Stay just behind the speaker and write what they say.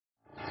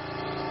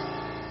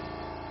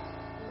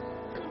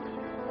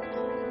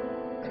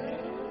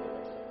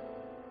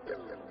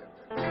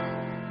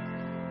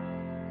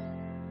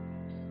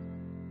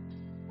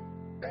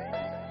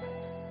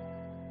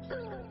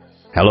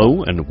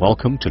Hello and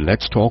welcome to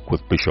Let's Talk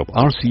with Bishop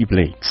R.C.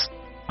 Blakes.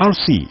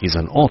 R.C. is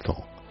an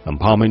author,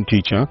 empowerment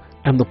teacher,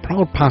 and the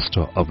proud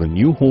pastor of the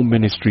New Home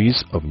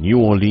Ministries of New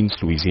Orleans,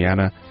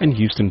 Louisiana and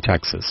Houston,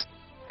 Texas.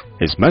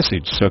 His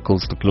message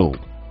circles the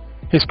globe.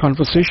 His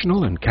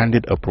conversational and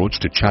candid approach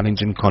to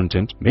challenging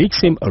content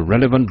makes him a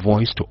relevant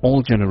voice to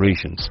all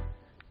generations.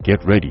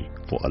 Get ready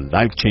for a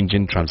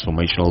life-changing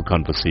transformational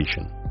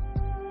conversation.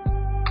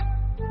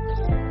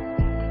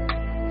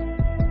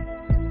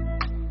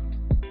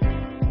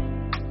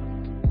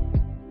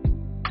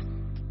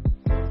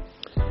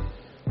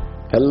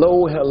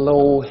 Hello,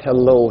 hello,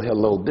 hello,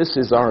 hello. This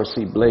is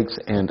R.C. Blakes,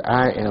 and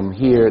I am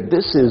here.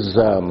 This is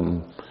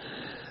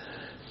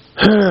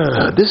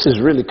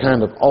really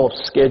kind of off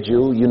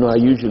schedule. You know, I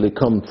usually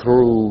come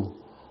through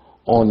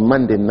on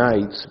Monday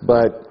nights,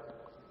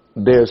 but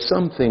there's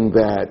something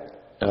that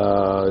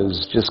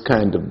has just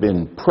kind of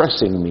been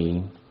pressing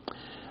me,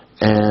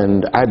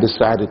 and I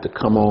decided to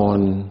come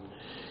on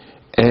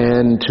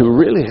and to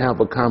really have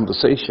a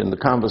conversation. The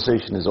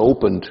conversation is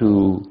open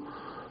to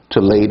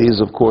ladies.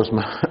 Of course,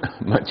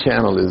 my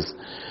channel is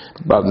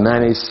about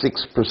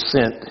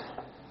 96%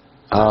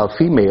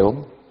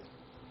 female.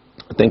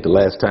 I think the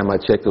last time I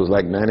checked it was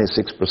like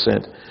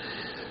 96%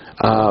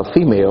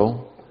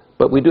 female.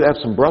 But we do have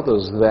some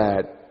brothers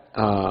that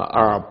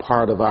are a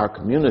part of our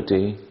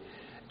community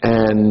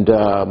and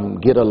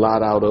get a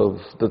lot out of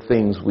the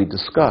things we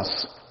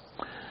discuss.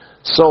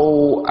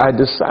 So I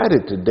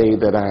decided today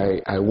that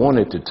I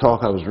wanted to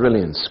talk. I was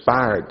really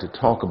inspired to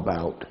talk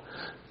about,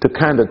 to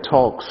kind of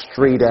talk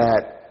straight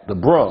at the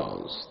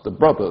brothers, the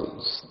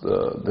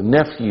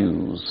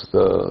nephews,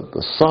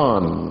 the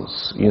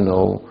sons, you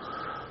know,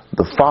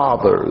 the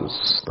fathers,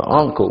 the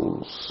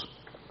uncles,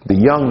 the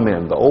young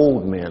men, the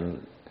old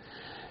men,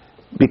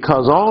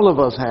 because all of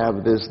us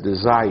have this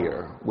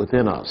desire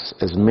within us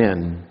as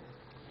men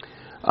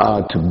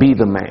to be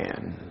the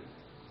man.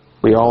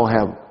 We all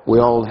have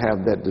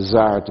that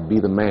desire to be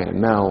the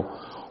man.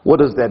 Now, what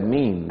does that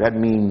mean? That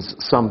means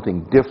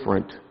something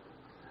different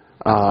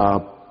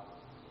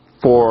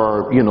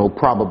for, you know,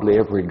 probably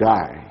every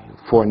guy.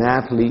 For an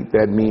athlete,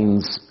 that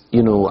means,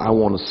 you know, I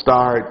want to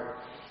start,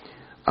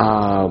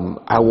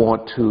 I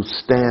want to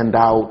stand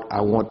out,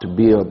 I want to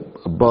be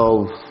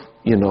above,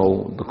 you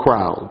know, the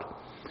crowd.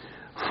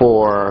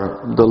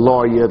 For the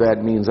lawyer,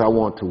 that means I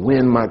want to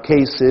win my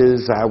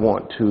cases, I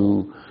want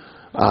to,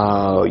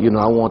 you know,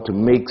 I want to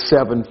make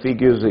 7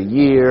 figures a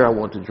year, I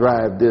want to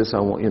drive this,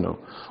 I want, you know,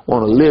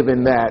 want to live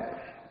in that.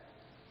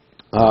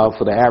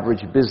 For the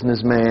average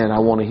businessman, I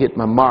want to hit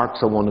my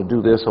marks, I want to do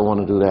this, I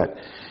want to do that.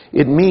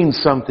 It means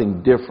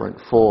something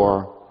different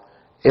for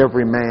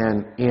every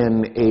man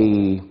in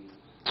a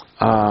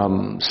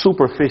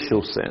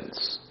superficial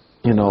sense.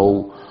 You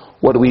know,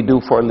 what do we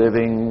do for a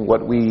living,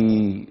 what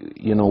we,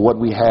 you know, what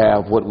we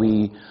have, what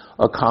we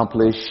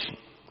accomplish.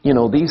 You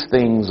know, these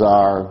things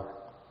are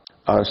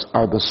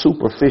the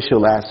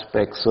superficial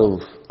aspects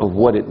of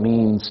what it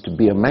means to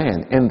be a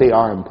man. And they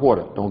are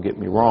important, don't get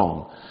me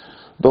wrong.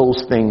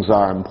 Those things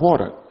are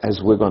important, as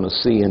we're going to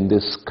see in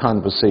this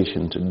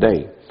conversation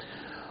today.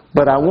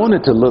 But I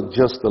wanted to look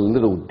just a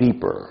little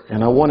deeper,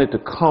 and I wanted to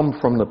come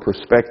from the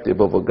perspective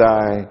of a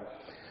guy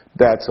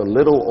that's a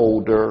little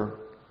older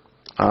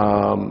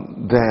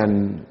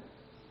than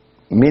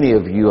many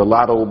of you, a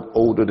lot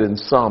older than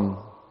some,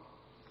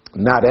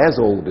 not as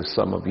old as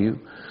some of you,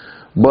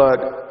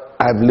 but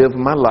I've lived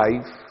my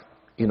life.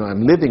 You know,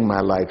 I'm living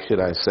my life, should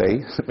I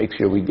say. Make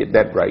sure we get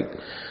that right.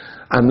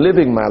 I'm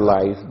living my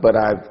life, but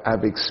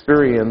I've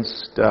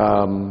experienced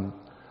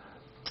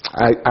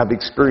I've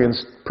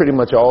experienced pretty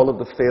much all of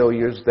the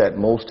failures that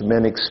most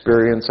men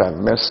experience. I've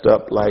messed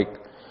up like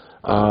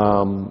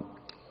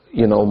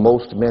you know,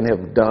 most men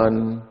have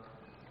done,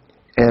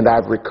 and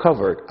I've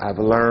recovered. I've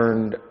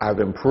learned. I've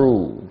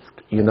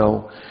improved. You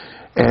know,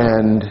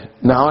 and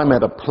now I'm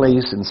at a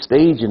place and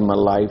stage in my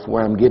life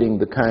where I'm getting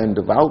the kind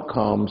of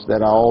outcomes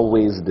that I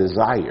always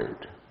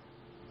desired,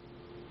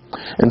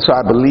 and so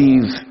I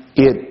believe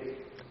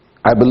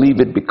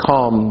it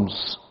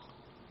becomes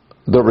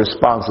the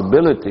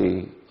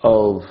responsibility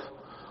of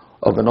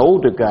an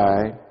older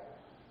guy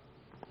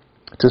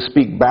to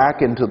speak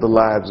back into the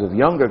lives of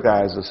younger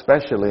guys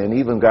especially, and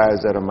even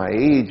guys that are my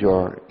age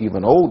or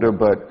even older,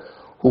 but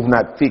who've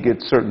not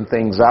figured certain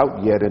things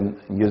out yet, and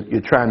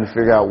you're trying to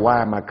figure out,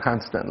 why am I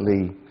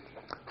constantly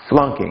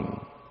flunking?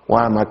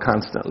 Why am I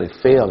constantly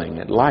failing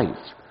at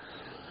life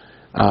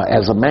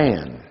as a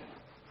man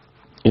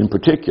in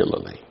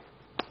particularly?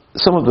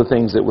 Some of the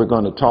things that we're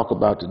going to talk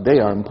about today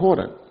are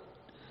important.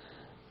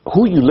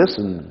 Who you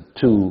listen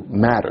to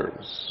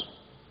matters.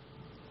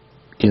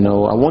 You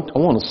know, I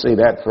want to say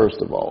that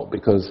first of all,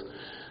 because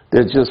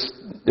there's just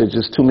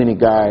too many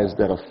guys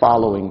that are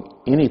following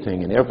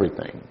anything and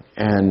everything,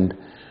 and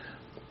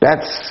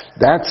that's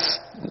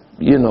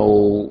you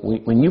know,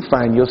 when you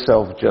find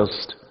yourself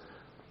just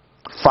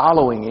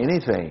following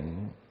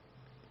anything,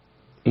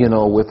 you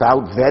know,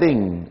 without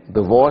vetting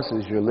the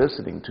voices you're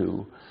listening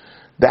to.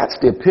 That's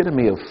the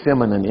epitome of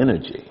feminine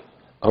energy.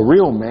 A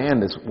real man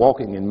that's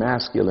walking in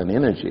masculine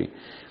energy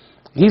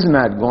he's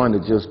not going to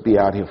just be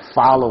out here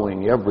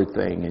following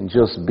everything and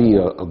just be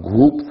a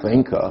group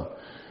thinker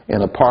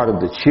and a part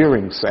of the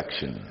cheering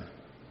section.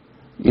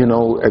 You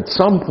know, at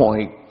some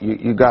point,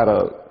 you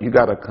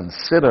gotta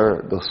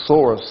consider the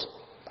source,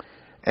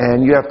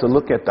 and you have to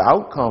look at the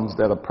outcomes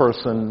that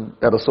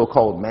a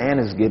so-called man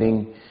is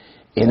getting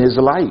in his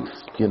life.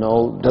 You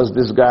know, does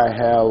this guy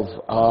have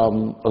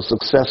a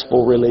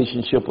successful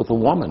relationship with a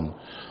woman?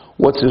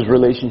 What's his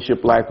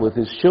relationship like with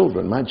his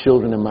children? My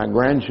children and my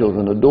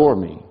grandchildren adore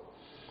me,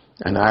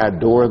 and I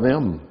adore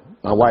them.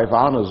 My wife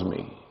honors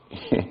me.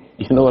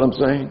 You know what I'm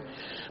saying?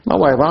 My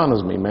wife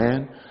honors me,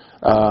 man.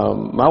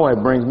 My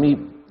wife brings me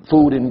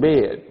food in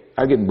bed.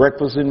 I get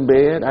breakfast in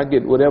bed. I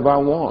get whatever I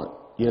want.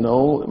 You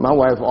know, my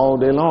wife all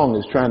day long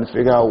is trying to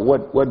figure out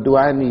what do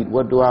I need?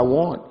 What do I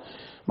want?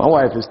 My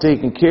wife is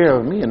taking care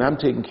of me, and I'm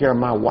taking care of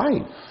my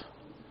wife.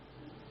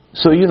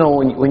 So, you know,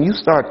 when you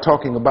start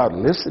talking about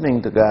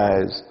listening to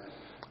guys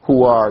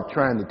who are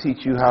trying to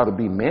teach you how to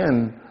be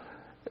men,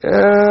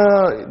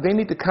 they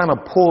need to kind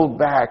of pull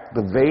back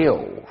the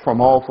veil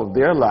from off of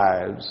their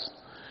lives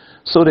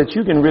so that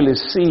you can really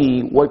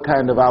see what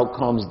kind of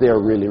outcomes they're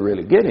really,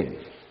 really getting.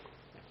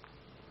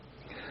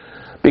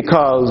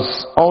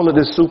 Because all of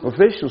this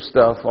superficial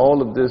stuff,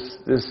 all of this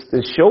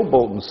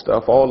showboating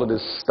stuff, all of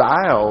this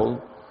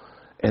style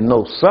and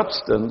no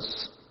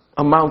substance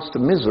amounts to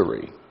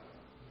misery.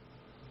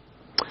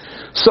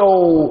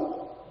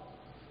 So,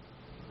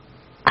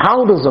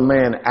 how does a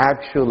man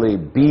actually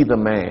be the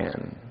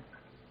man?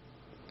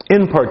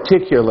 In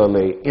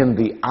particularly in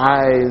the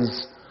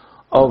eyes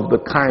of the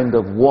kind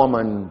of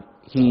woman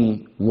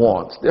he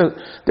wants. There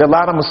are a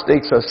lot of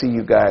mistakes I see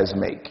you guys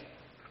make.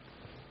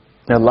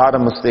 There are a lot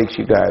of mistakes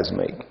you guys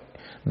make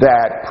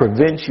that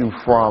prevent you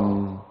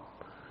from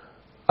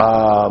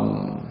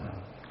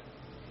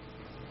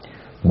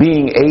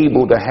being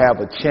able to have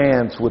a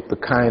chance with the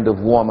kind of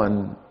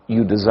woman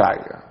you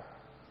desire.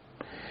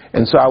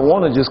 And so I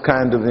want to just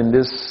kind of in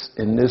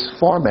this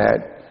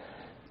format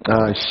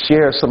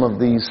share some of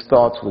these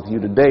thoughts with you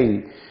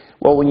today.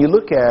 Well, when you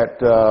look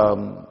at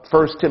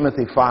 1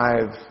 Timothy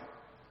 5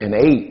 and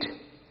 8,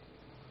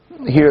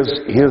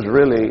 here's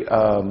really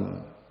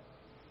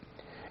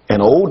an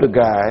older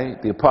guy,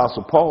 the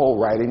Apostle Paul,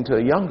 writing to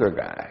a younger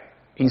guy.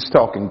 He's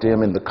talking to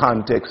him in the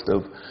context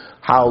of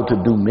how to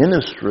do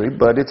ministry,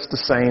 but it's the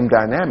same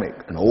dynamic.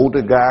 An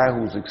older guy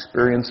who's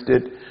experienced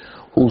it,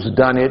 who's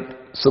done it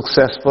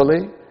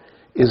successfully,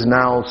 is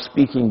now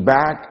speaking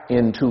back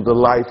into the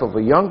life of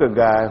a younger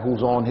guy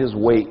who's on his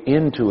way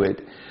into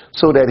it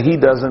so that he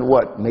doesn't,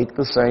 make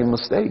the same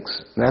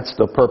mistakes. That's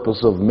the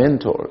purpose of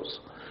mentors.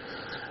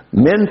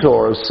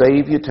 Mentors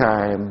save you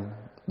time.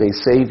 They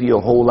save you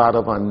a whole lot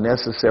of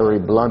unnecessary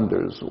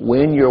blunders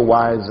when you're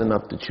wise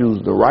enough to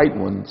choose the right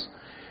ones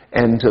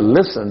and to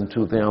listen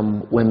to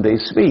them when they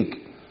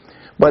speak.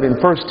 But in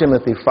 1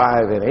 Timothy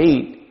 5 and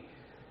 8,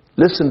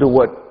 listen to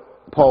what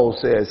Paul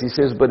says. He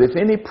says, but if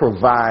any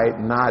provide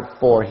not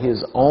for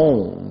his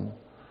own,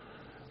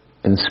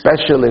 and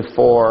especially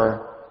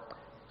for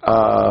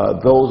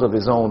those of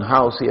his own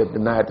house, he had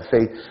denied the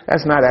faith.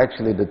 That's not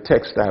actually the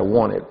text I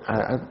wanted.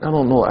 I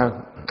don't know.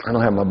 I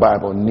don't have my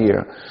Bible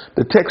near.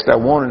 The text I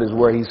wanted is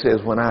where he says,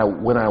 when I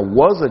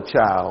was a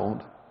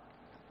child,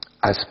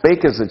 I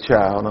spake as a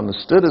child,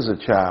 understood as a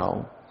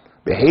child,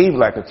 behaved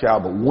like a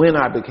child, but when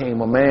I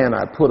became a man,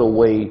 I put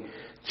away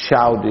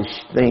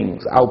childish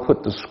things. I'll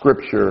put the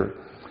scripture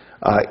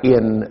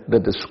in the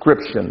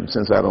description,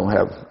 since I don't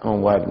know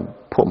why I didn't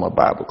pull my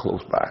Bible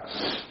close by.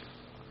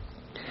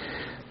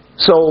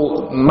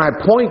 So my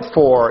point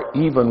for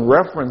even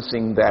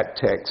referencing that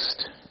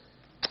text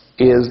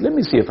is, let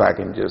me see if I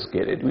can just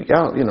get it.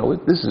 You know,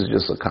 this is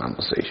just a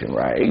conversation,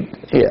 right?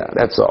 Yeah,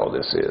 that's all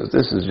this is.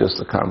 This is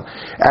just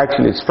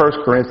actually, it's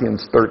 1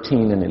 Corinthians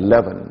 13 and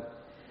 11. It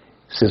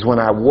says, when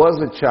I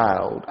was a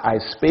child, I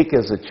spake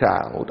as a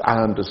child. I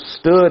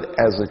understood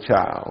as a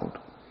child.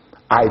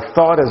 I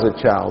thought as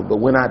a child. But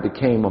when I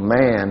became a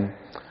man,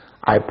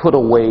 I put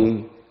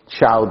away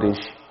childish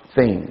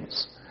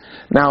things.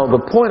 Now, the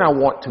point I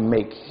want to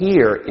make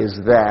here is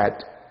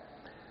that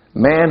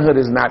manhood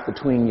is not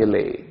between your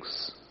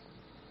legs.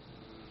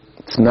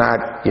 It's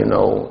not,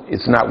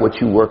 it's not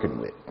what you're working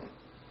with.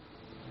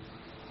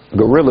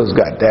 Gorillas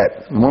got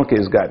that.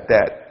 Monkeys got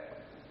that.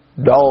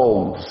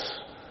 Dogs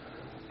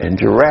and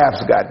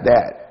giraffes got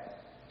that.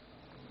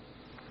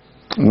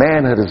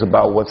 Manhood is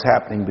about what's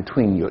happening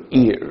between your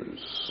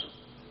ears.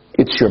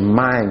 It's your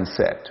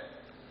mindset.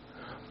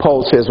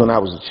 Paul says, when I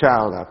was a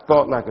child, I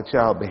thought like a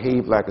child,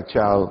 behaved like a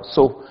child,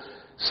 so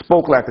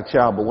spoke like a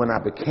child, but when I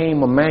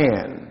became a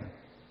man,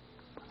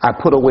 I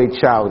put away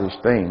childish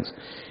things.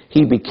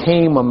 He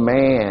became a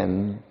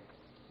man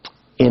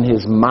in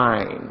his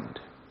mind.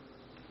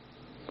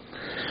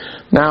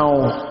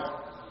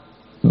 Now,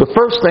 the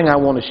first thing I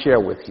want to share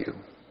with you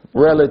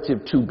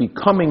relative to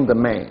becoming the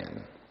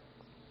man,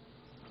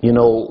 in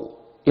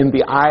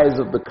the eyes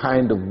of the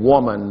kind of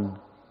woman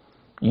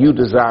you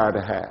desire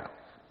to have,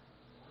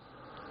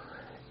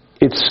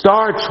 it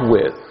starts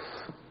with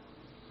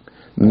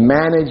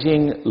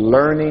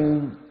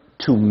learning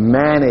to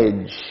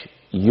manage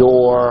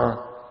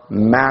your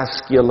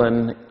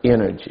masculine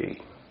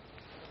energy.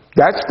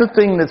 That's the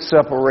thing that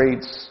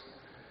separates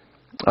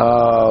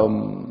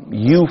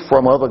you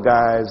from other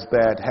guys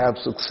that have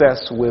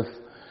success with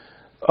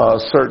a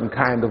certain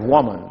kind of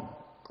woman,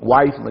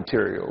 wife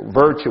material,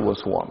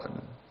 virtuous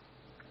woman,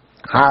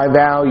 high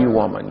value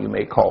woman, you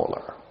may call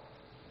her,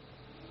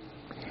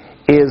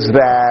 is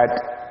that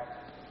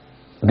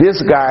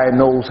this guy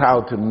knows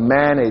how to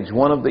manage.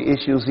 One of the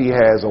issues he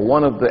has, or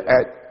one of the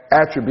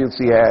attributes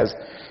he has,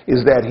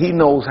 is that he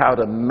knows how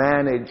to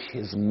manage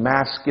his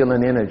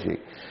masculine energy.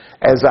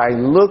 As I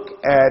look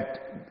at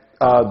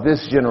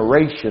this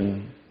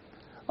generation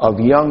of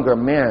younger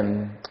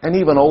men and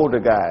even older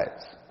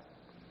guys,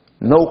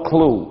 no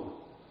clue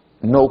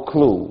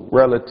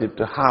relative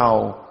to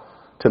how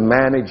to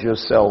manage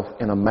yourself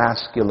in a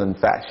masculine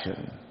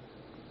fashion.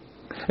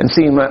 And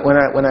see,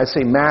 when I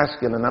say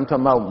masculine, I'm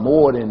talking about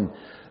more than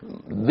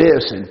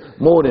this and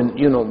more than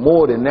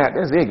that.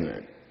 That's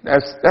ignorant.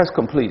 That's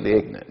completely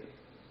ignorant.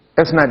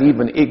 That's not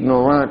even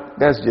ignorant.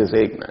 That's just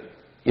ignorant.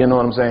 You know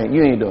what I'm saying?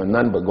 You ain't doing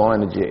nothing but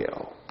going to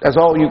jail. That's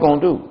all you're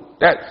gonna do.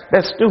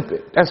 That's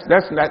stupid. That's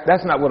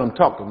not what I'm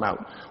talking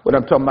about. What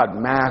I'm talking about,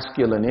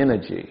 masculine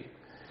energy.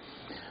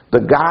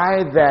 The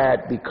guy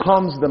that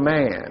becomes the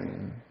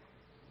man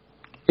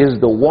is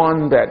the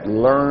one that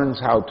learns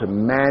how to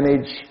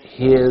manage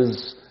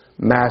his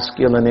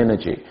masculine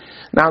energy.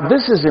 Now,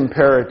 this is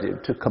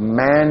imperative to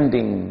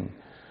commanding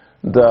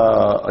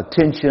the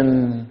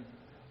attention,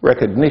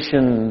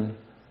 recognition,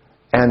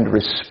 and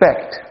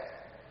respect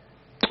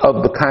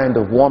of the kind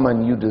of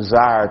woman you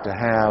desire to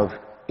have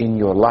in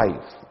your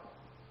life.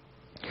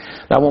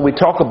 Now, when we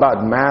talk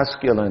about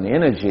masculine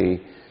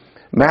energy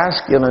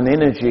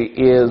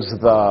is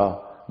the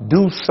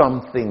do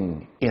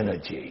something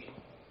energy.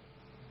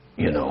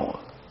 You know,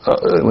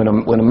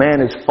 when a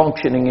man is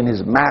functioning in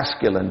his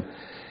masculine,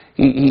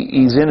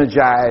 he's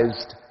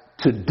energized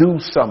to do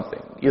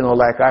something. You know,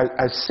 like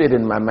I sit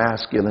in my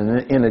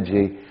masculine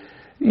energy,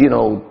 you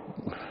know,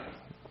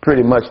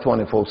 pretty much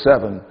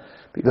 24/7,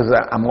 because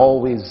I'm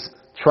always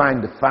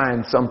trying to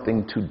find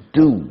something to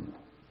do.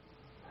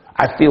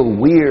 I feel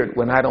weird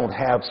when I don't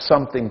have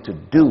something to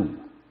do.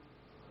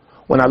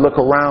 When I look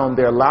around,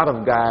 there are a lot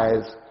of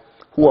guys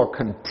who are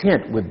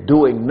content with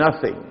doing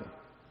nothing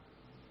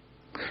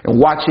and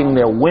watching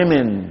their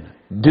women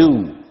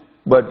do.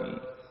 But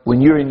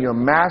when you're in your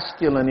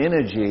masculine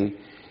energy,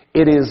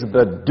 it is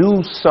the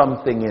do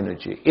something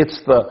energy.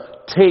 It's the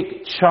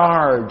take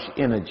charge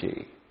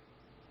energy.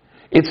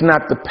 It's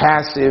not the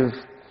passive,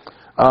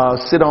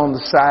 sit on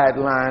the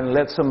sideline,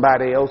 let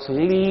somebody else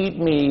lead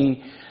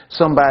me,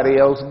 somebody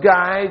else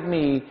guide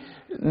me.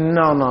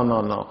 No.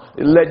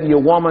 Letting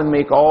your woman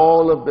make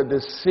all of the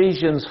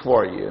decisions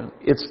for you.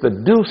 It's the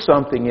do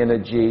something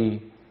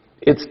energy.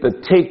 It's the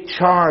take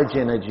charge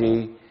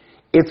energy.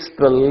 It's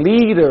the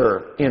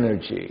leader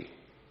energy.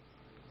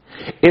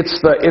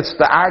 It's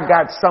the I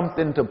got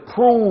something to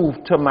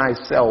prove to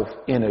myself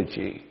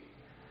energy.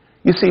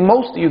 You see,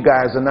 most of you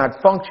guys are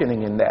not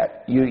functioning in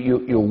that.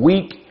 You're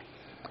weak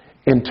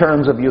in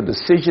terms of your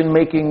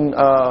decision-making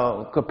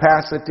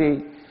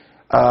capacity.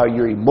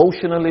 You're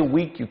emotionally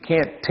weak. You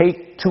can't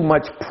take too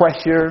much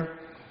pressure.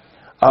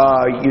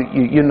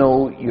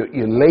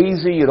 You're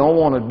lazy. You don't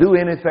want to do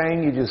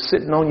anything. You're just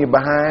sitting on your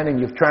behind and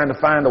you're trying to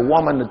find a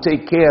woman to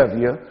take care of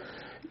you.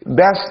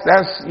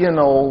 That's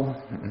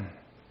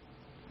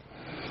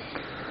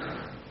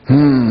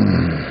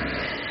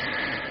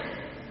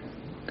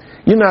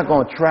You're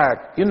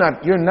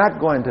not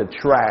going to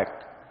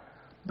attract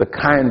the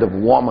kind of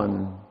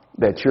woman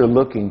that you're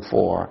looking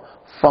for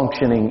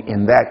functioning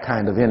in that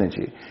kind of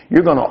energy.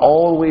 You're going to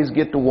always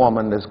get the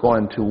woman that's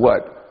going to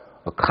what?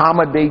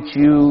 Accommodate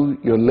you,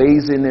 your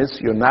laziness,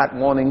 your not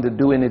wanting to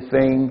do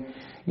anything,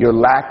 your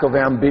lack of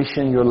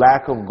ambition, your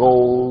lack of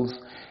goals,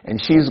 and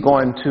she's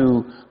going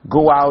to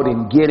go out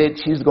and get it.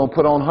 She's going to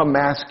put on her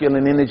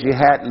masculine energy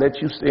hat,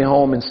 let you stay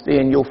home and stay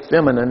in your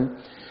feminine,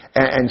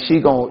 and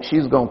she's going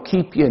to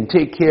keep you and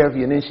take care of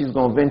you, and then she's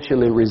going to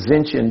eventually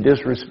resent you and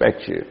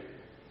disrespect you.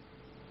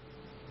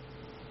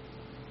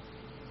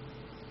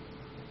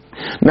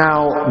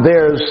 Now,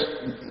 there's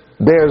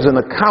an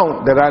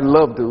account that I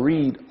love to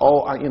read.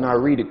 I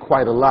read it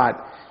quite a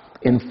lot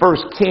in 1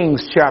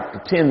 Kings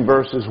chapter 10,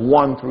 verses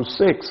 1 through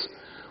 6,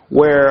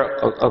 where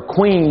a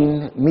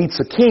queen meets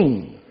a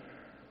king.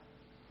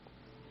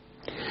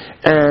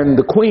 And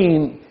the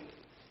queen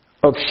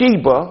of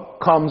Sheba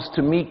comes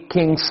to meet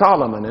King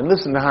Solomon. And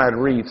listen to how it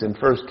reads in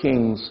 1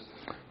 Kings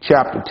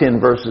chapter 10,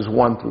 verses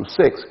 1 through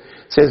 6. It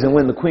says, "And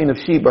when the queen of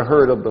Sheba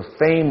heard of the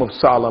fame of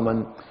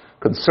Solomon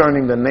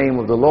concerning the name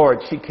of the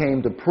Lord, she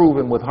came to prove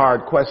him with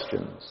hard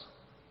questions.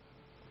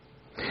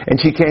 And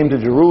she came to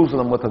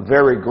Jerusalem with a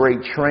very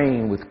great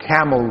train, with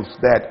camels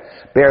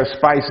that bear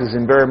spices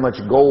and very much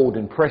gold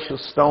and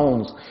precious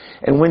stones.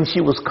 And when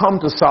she was come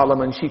to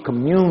Solomon, she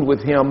communed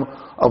with him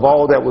of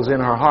all that was in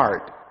her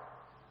heart.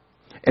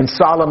 And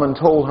Solomon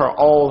told her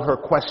all her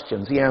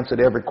questions. He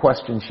answered every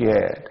question she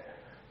had.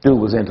 Dude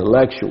was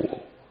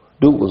intellectual.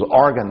 Dude was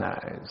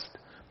organized.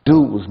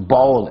 Dude was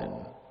balling.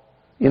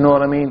 You know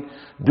what I mean?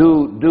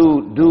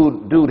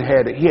 Dude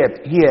had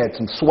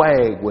some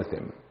swag with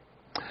him.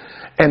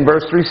 And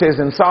verse 3 says,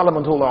 and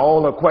Solomon told her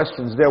all her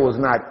questions. There was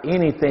not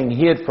anything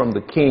hid from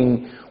the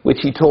king which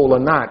he told her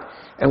not.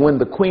 And when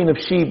the queen of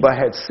Sheba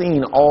had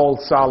seen all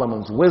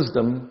Solomon's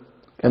wisdom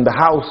and the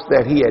house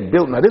that he had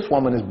built. Now this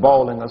woman is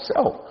bawling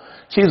herself.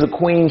 She's a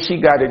queen.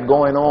 She got it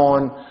going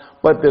on.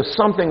 But there's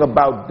something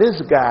about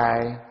this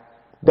guy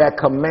that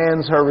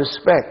commands her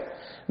respect.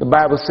 The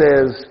Bible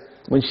says,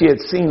 when she had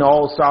seen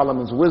all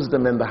Solomon's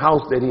wisdom and the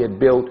house that he had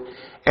built,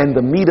 and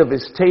the meat of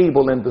his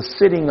table, and the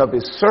sitting of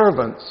his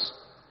servants,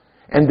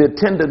 and the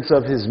attendance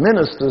of his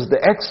ministers,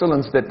 the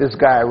excellence that this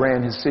guy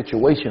ran his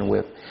situation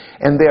with,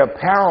 and their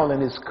apparel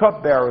and his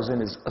cupbearers and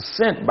his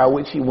ascent by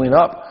which he went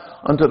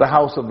up unto the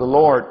house of the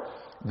Lord,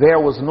 there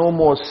was no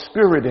more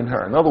spirit in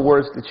her. In other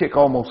words, the chick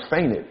almost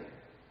fainted.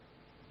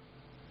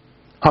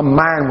 Her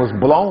mind was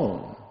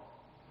blown.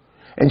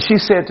 And she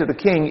said to the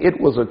king, it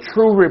was a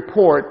true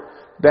report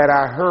that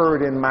I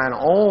heard in mine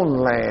own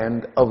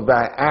land of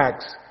thy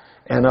acts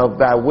and of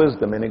thy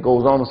wisdom. And it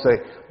goes on to say,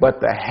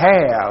 but the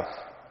half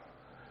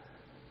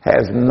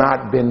has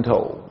not been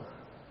told.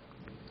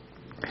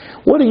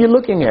 What are you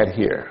looking at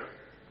here?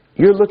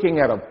 You're looking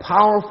at a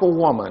powerful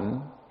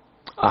woman,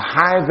 a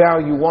high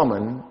value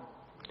woman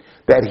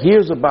that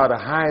hears about a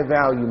high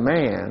value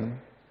man.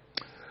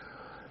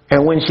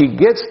 And when she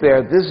gets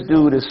there, this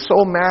dude is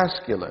so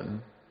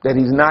masculine that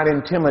he's not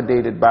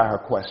intimidated by her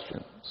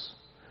questions.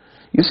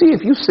 You see,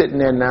 if you're sitting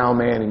there now,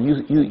 man, and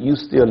you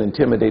still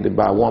intimidated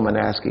by a woman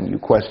asking you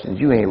questions,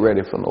 you ain't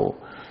ready for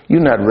you're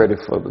not ready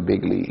for the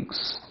big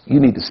leagues. You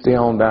need to stay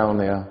on down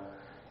there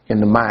in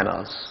the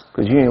minors,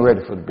 because you ain't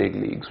ready for the big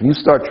leagues. When you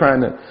start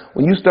trying to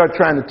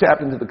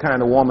tap into the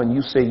kind of woman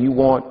you say you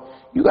want,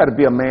 you got to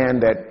be a man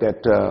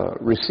that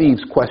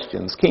receives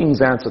questions.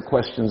 Kings answer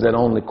questions that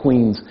only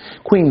queens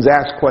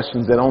ask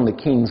questions that only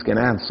kings can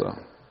answer.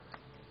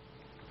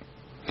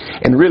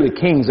 And really,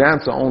 kings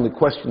answer only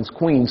questions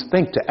queens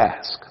think to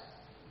ask.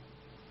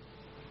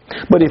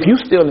 But if you're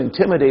still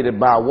intimidated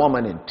by a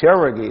woman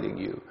interrogating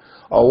you,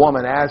 or a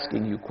woman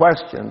asking you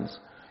questions,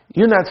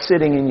 you're not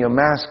sitting in your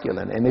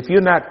masculine. And if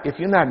you're not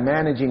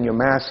managing your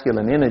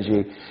masculine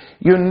energy,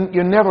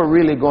 you're never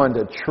really going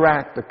to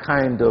attract the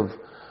kind of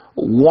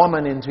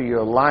woman into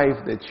your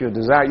life that you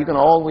desire. You can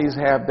always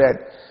have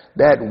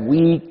that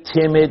weak,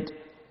 timid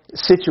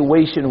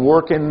situation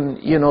working,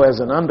 as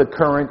an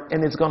undercurrent,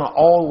 and it's going to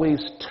always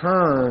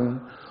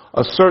turn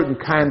a certain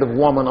kind of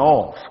woman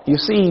off. You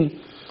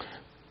see,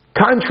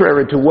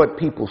 contrary to what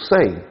people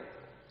say,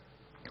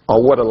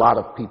 or what a lot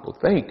of people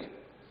think,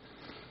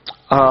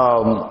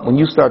 when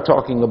you start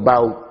talking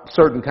about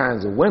certain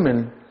kinds of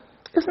women,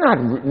 it's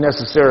not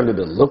necessarily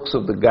the looks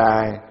of the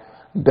guy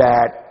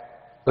that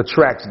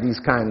attracts these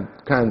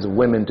kinds of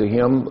women to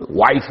him.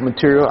 Wife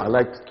material, I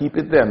like to keep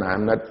it there. Now,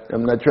 I'm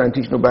not trying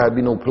to teach nobody to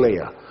be no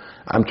player.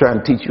 I'm trying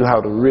to teach you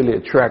how to really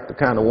attract the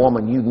kind of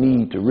woman you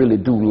need to really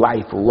do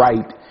life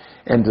right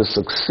and to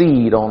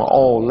succeed on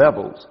all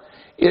levels.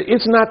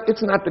 It's not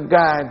the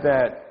guy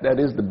that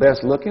is the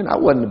best looking. I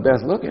wasn't the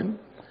best looking,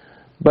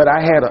 but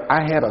I had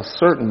a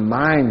certain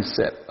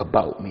mindset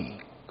about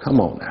me. Come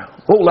on now,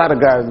 a whole lot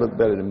of guys look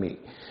better than me.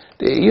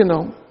 They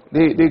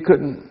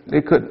couldn't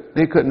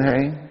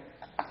hang.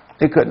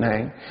 They couldn't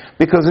hang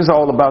because it's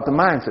all about the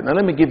mindset. Now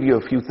let me give you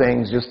a few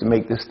things just to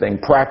make this thing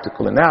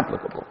practical and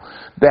applicable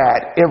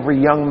that every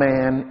young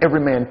man, every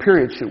man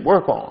period should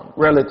work on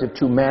relative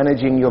to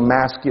managing your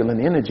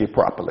masculine energy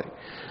properly.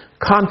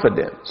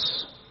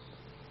 Confidence.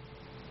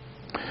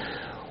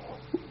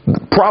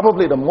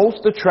 Probably the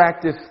most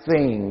attractive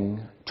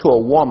thing to a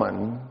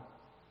woman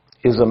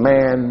is a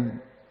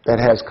man that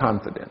has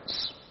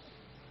confidence.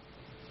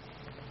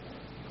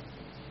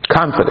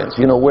 Confidence,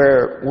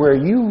 where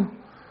you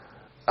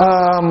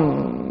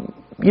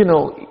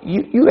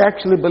you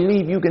actually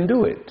believe you can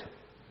do it.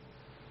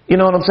 You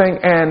know what I'm saying?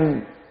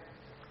 And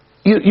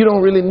you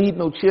don't really need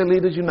no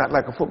cheerleaders. You're not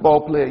like a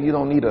football player. You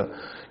don't need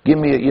give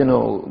me a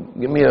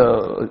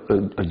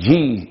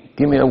G,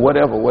 give me a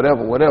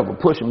whatever,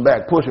 push him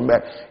back.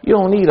 You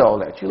don't need all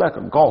that. You're like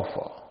a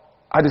golfer.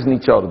 I just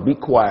need y'all to be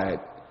quiet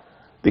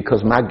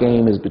because my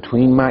game is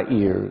between my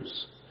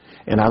ears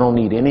and I don't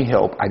need any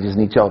help. I just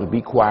need y'all to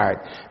be quiet.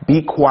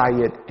 Be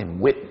quiet and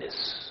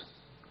witness.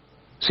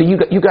 So you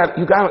got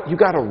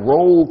to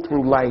roll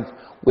through life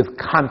with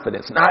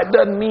confidence. Now, it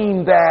doesn't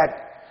mean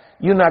that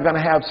you're not going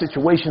to have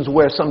situations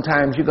where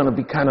sometimes you're going to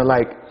be kind of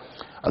like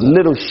a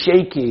little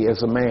shaky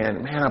as a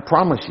man. Man, I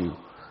promise you,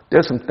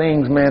 there's some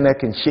things, man, that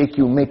can shake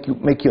you, make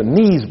your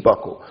knees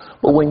buckle.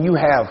 But when you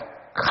have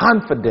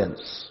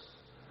confidence,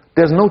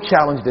 there's no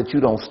challenge that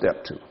you don't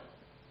step to.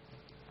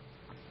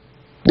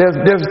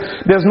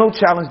 There's no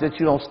challenge that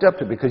you don't step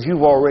to because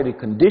you've already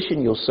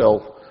conditioned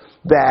yourself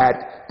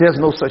that there's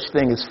no such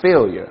thing as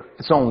failure.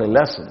 It's only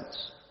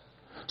lessons.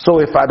 So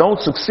if I don't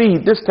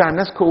succeed this time,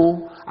 that's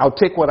cool. I'll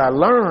take what I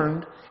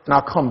learned and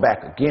I'll come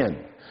back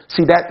again.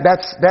 See,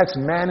 that's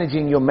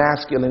managing your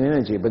masculine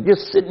energy. But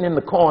just sitting in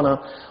the corner,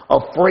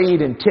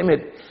 afraid and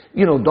timid,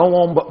 don't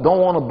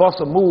want to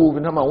bust a move,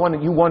 and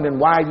you wondering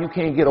why you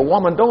can't get a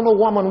woman. Don't no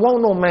woman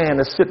want no man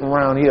that's sitting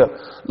around here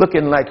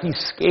looking like he's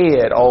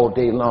scared all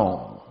day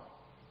long.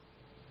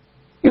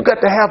 You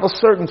got to have a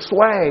certain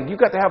swag. You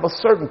got to have a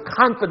certain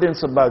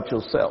confidence about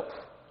yourself.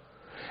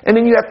 And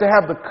then you have to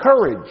have the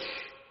courage.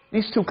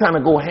 These two kind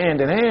of go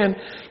hand in hand.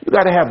 You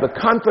got to have the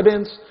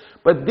confidence,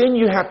 but then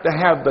you have to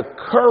have the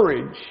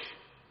courage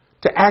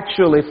to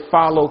actually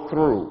follow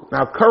through.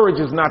 Now,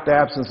 courage is not the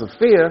absence of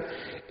fear.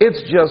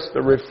 It's just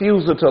the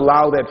refusal to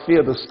allow that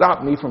fear to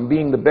stop me from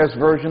being the best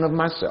version of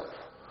myself.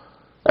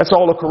 That's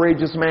all a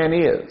courageous man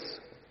is.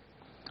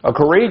 A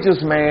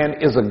courageous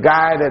man is a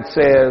guy that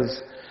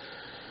says,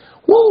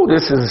 whoa,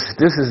 this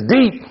is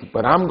deep,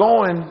 but I'm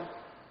going.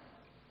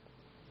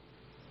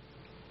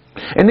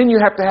 And then you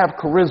have to have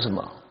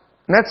charisma.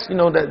 And that's,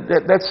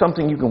 that's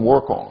something you can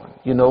work on.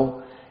 You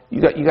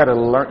got to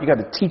learn, you got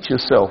to teach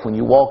yourself when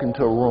you walk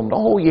into a room.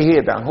 Don't hold your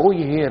head down. Hold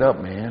your head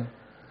up, man.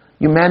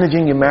 You're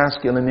managing your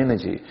masculine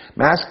energy.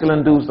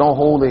 Masculine dudes don't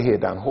hold their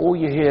head down. Hold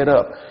your head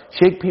up.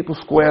 Shake people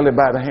squarely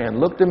by the hand.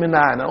 Look them in the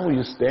eye. Don't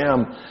you stare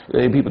them.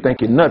 People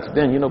think you're nuts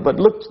then, but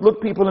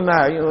look people in the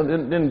eye,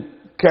 then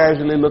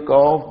casually look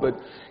off, but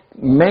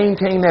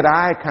maintain that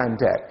eye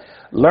contact.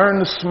 Learn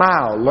to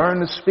smile.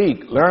 Learn to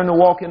speak. Learn to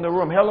walk in the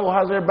room. Hello,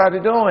 how's everybody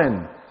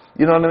doing?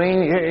 You know what I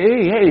mean?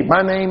 Hey,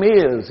 my name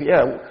is,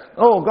 yeah.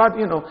 Oh, God,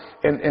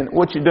 and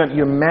what you're doing,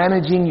 you're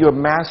managing your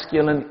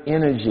masculine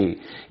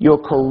energy, your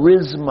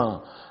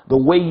charisma, the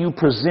way you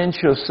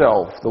present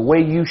yourself, the way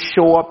you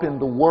show up in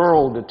the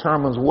world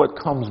determines what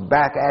comes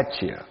back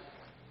at you.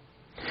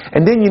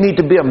 And then you need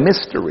to be a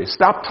mystery.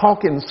 Stop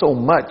talking so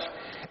much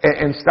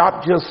and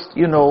stop just,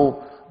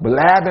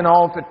 blabbing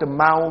off at the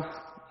mouth.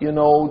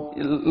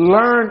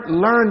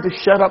 Learn to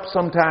shut up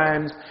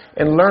sometimes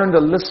and learn to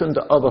listen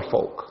to other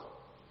folk.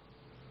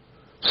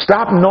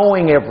 Stop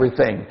knowing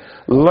everything.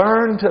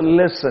 Learn to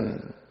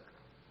listen.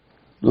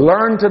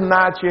 Learn to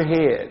nod your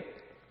head.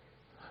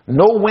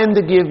 Know when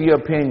to give your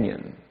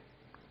opinion.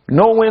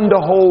 Know when to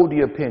hold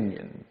your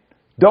opinion.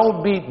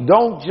 Don't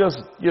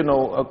just,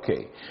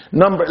 okay.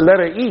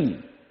 Letter E,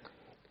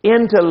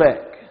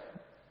 intellect.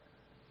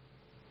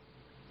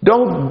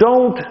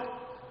 Don't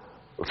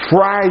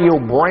fry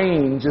your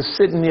brain just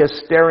sitting there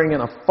staring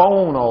at a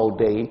phone all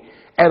day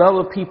at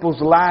other people's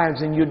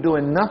lives and you're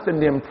doing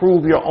nothing to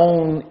improve your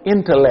own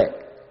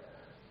intellect.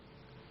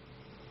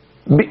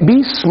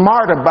 Be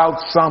smart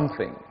about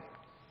something.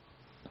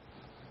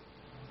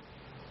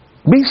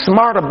 Be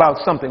smart about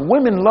something.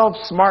 Women love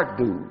smart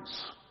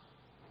dudes.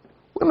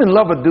 Women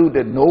love a dude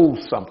that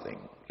knows something.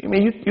 I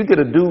mean, you get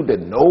a dude that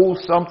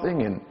knows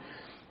something and,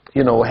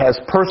 has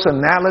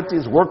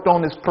personalities, worked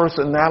on his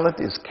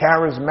personality, is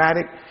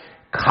charismatic,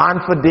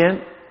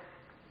 confident.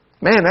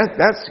 Man,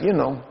 that's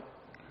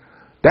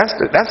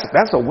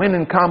a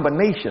winning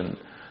combination.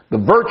 The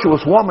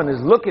virtuous woman is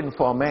looking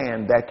for a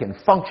man that can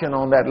function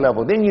on that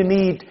level. Then you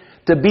need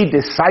to be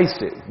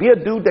decisive. Be a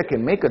dude that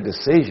can make a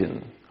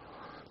decision.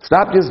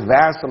 Stop just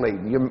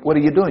vacillating. What are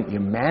you doing? You're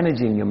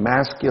managing your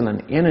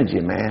masculine energy,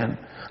 man.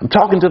 I'm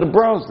talking to the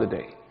bros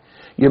today.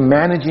 You're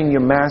managing your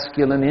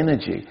masculine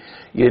energy.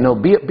 Be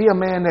a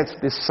man that's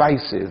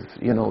decisive.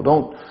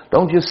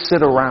 Don't just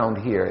sit around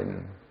here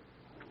and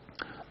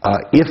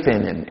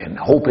ifing and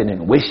hoping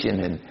and wishing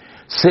and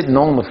sitting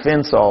on the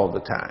fence all the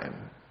time.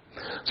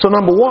 So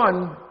number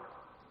one,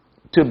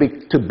 to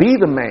be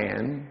the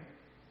man,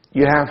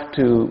 you have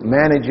to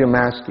manage your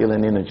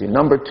masculine energy.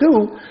 Number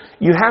two,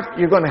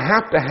 you're going to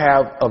have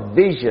a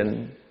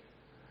vision,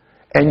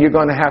 and you're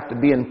going to have to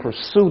be in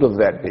pursuit of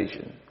that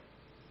vision.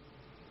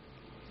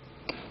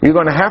 You're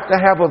going to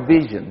have a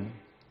vision,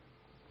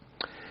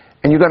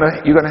 and you're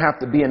going to have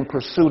to be in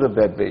pursuit of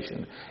that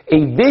vision.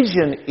 A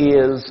vision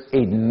is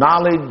a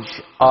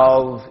knowledge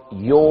of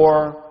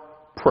your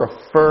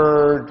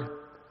preferred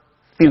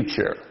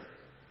future.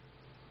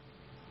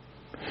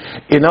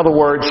 In other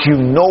words, you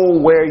know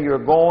where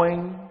you're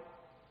going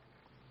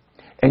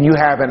and you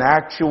have an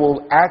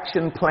actual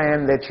action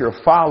plan that you're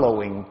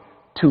following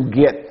to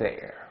get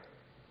there.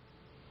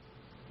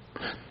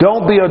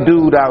 Don't be a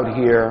dude out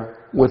here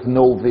with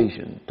no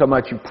vision. Talking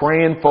about you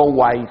praying for a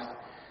wife,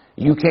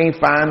 you can't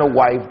find a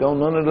wife.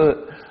 None of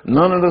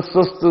the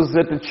sisters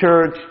at the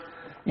church,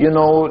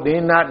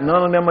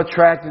 none of them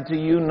attracted to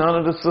you. None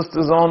of the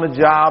sisters on the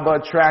job are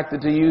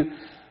attracted to you.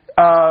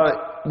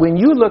 When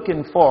you're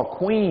looking for a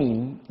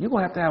queen, you're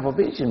going to have a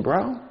vision,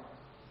 bro.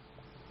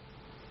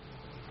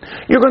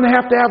 You're going to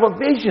have a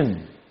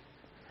vision.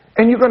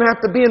 And you're going to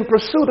have to be in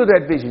pursuit of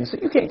that vision. So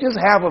you can't just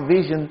have a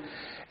vision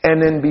and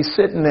then be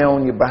sitting there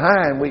on your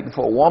behind waiting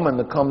for a woman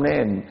to come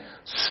there and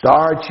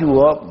start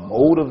you up,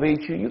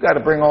 motivate you. You got to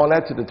bring all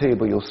that to the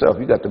table yourself.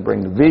 You got to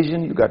bring the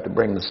vision. You got to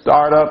bring the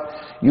startup.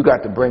 You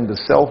got to bring the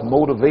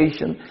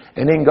self-motivation.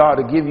 And then God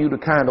will give you the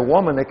kind of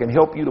woman that can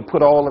help you to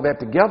put all of that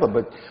together.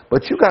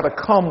 But you got to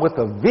come with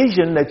a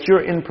vision that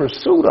you're in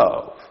pursuit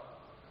of.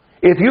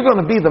 If you're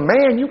going to be the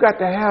man, you got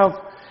to have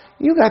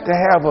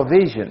a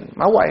vision.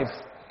 My wife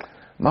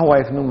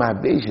knew my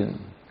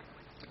vision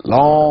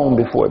long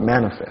before it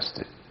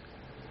manifested.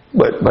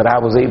 But I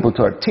was able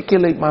to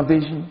articulate my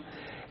vision,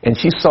 and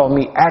she saw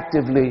me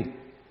actively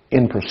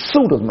in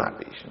pursuit of my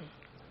vision.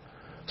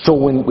 So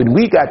when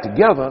we got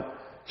together,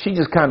 she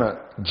just kind of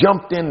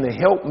jumped in to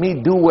help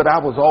me do what I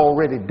was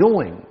already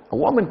doing. A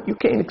woman, you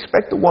can't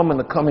expect a woman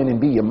to come in and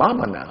be your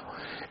mama now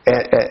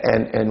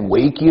and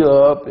wake you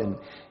up and,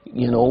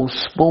 you know,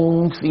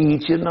 spoon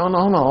feed you.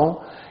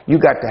 No. You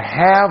got to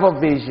have a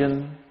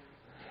vision,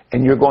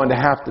 and you're going to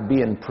have to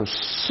be in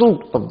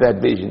pursuit of that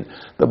vision.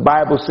 The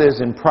Bible says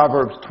in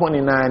Proverbs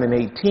 29 and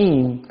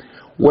 18,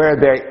 where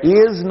there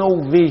is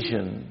no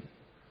vision,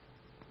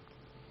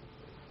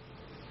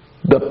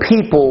 the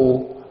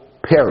people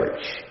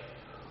perish.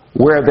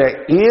 Where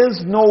there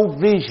is no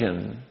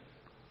vision,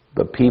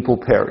 the people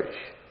perish.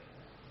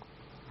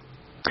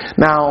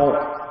 Now,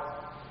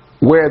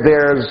 where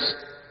there's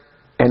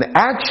an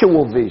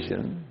actual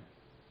vision,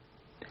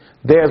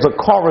 there's a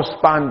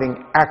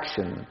corresponding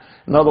action.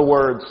 In other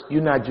words,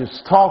 you're not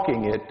just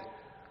talking it,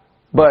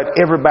 but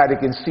everybody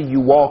can see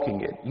you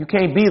walking it. You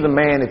can't be the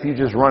man if you're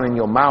just running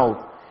your mouth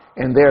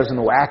and there's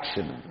no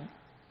action.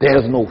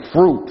 There's no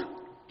fruit.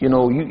 You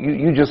know,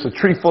 you just a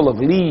tree full of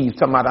leaves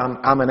talking about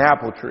I'm an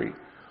apple tree.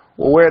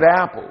 Well, where are the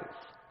apples?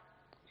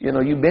 You know,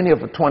 you've been here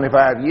for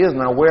 25 years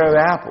now. Where are the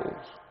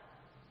apples?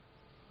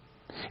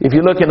 If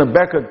you look in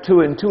Habakkuk 2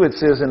 and 2, it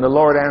says, and the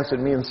Lord answered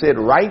me and said,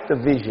 write the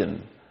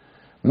vision,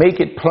 make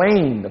it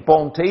plain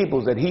upon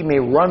tables that he may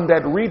run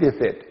that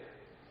readeth it.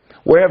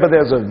 Wherever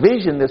there's a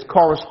vision, there's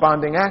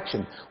corresponding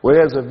action. Where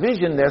there's a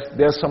vision,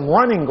 there's some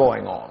running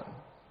going on.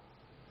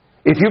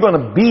 If you're going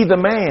to be the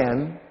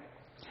man,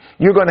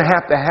 you're going to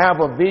have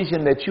a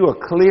vision that you are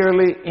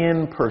clearly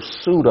in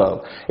pursuit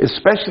of,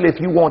 especially if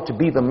you want to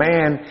be the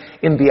man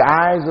in the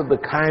eyes of the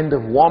kind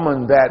of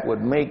woman that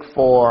would make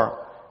for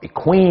a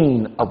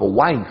queen of a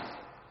wife.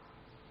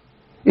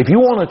 If you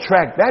want to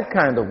attract that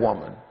kind of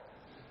woman,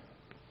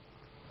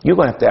 you're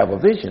going to have a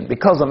vision,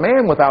 because a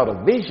man without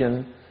a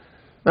vision,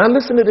 now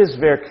listen to this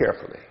very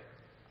carefully.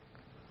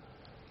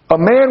 A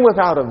man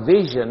without a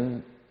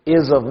vision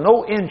is of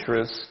no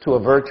interest to a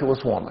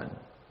virtuous woman.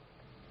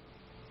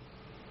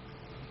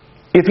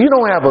 If you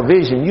don't have a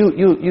vision,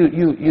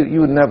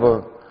 you're not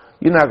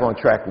going to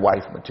attract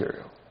wife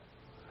material.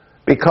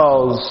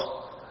 Because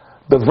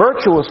the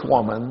virtuous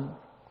woman,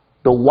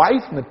 the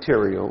wife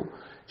material,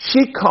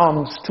 she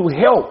comes to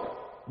help.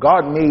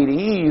 God made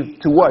Eve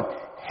to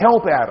what?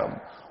 Help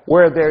Adam.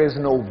 Where there is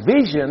no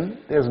vision,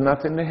 there's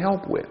nothing to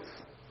help with.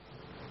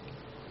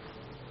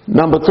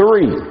 Number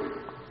 3,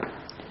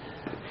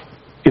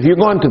 if you're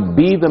going to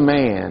be the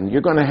man,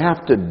 you're going to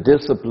have to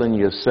discipline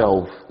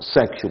yourself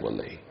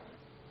sexually.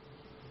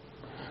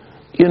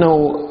 You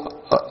know,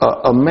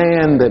 a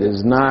man that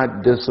is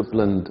not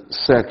disciplined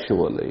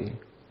sexually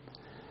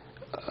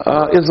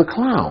is a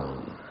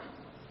clown.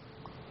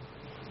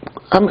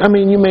 I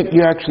mean,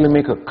 you actually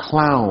make a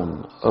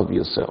clown of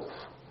yourself.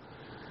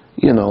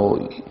 You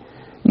know,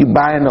 you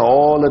buy into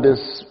all of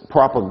this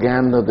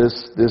propaganda,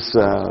 this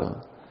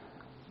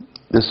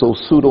old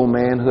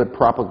pseudo-manhood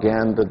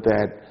propaganda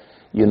that,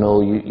 you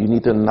know, you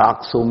need to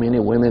knock so many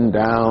women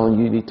down,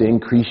 you need to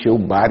increase your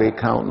body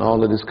count and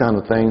all of this kind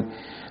of thing.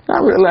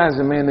 Not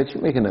realizing, man, that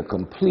you're making a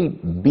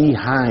complete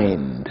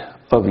behind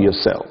of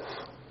yourself.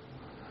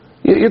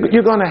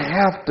 You're going to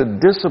have to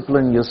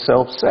discipline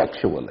yourself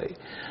sexually.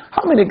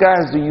 How many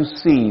guys do you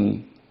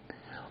see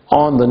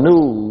on the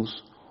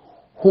news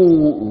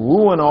who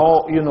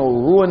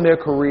ruin their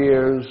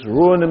careers,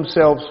 ruin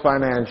themselves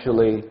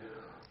financially,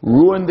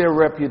 ruin their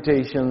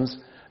reputations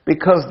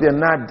because they're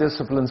not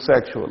disciplined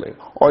sexually?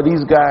 Or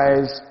these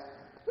guys,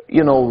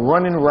 you know,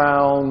 running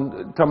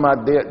around talking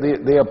about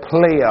they're a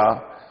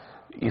player,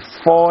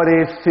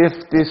 40,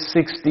 50,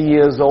 60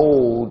 years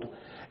old,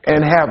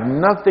 and have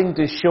nothing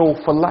to show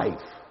for life.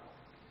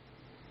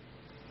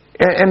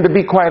 And to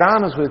be quite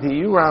honest with you,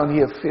 you around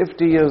here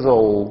 50 years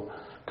old,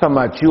 talking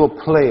about you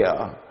a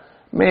player.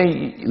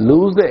 Man,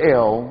 lose the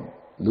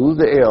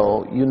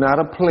L, you're not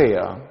a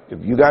player.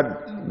 If you got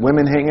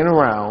women hanging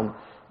around,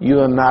 you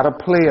are not a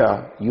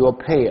player, you're a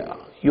payer.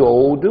 You're an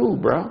old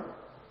dude, bro.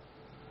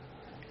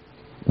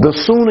 The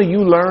sooner you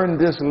learn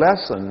this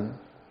lesson,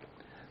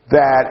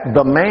 that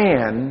the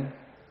man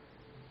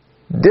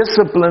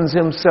disciplines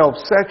himself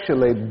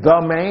sexually,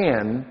 the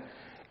man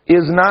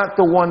is not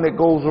the one that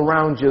goes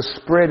around just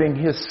spreading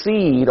his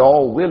seed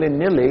all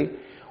willy-nilly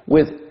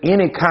with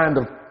any kind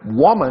of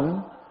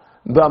woman.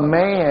 The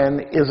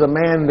man is a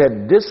man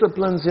that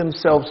disciplines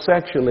himself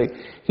sexually.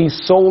 He's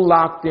so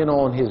locked in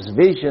on his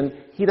vision,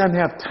 he doesn't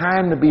have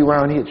time to be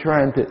around here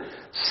trying to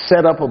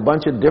set up a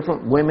bunch of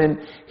different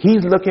women.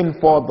 He's looking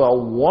for the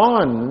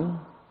one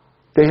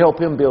to help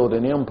him build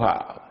an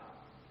empire.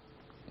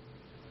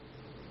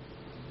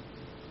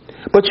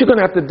 But you're going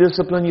to have to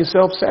discipline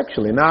yourself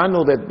sexually. Now, I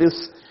know that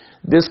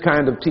this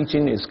kind of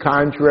teaching is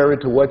contrary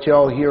to what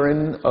y'all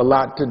hearing a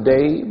lot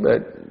today,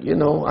 but, you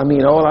know, I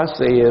mean, all I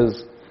say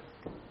is,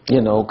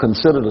 you know,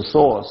 consider the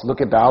source. Look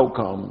at the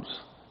outcomes.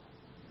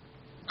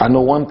 I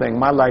know one thing,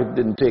 my life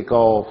didn't take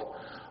off.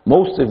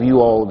 Most of you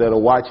all that are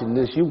watching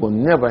this, you will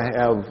never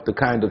have the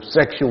kind of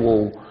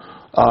sexual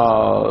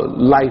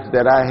life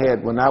that I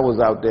had when I was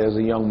out there as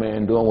a young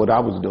man doing what I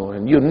was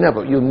doing. You'll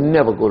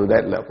never go to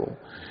that level.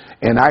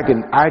 And I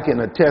can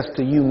attest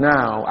to you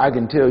now, I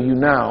can tell you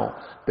now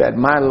that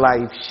my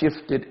life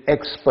shifted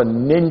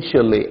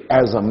exponentially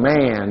as a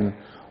man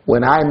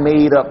when I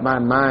made up my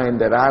mind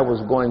that I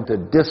was going to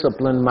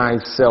discipline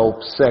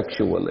myself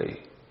sexually.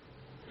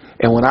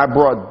 And when I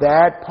brought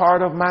that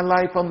part of my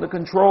life under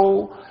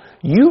control,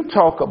 you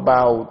talk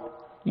about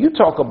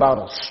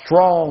a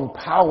strong,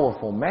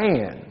 powerful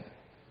man.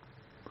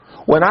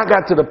 When I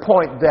got to the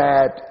point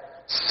that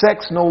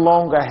sex no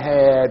longer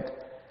had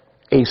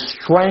a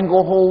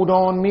stranglehold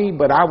on me,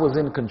 but I was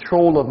in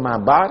control of my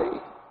body,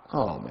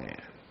 oh man.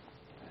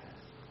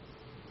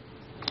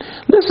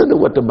 Listen to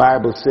what the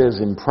Bible says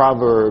in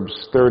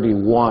Proverbs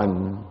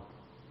 31,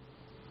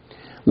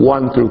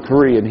 1 through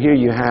 3. And here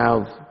you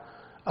have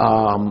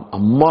a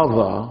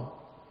mother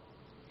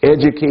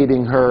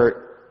educating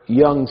her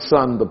young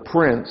son, the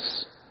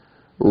prince,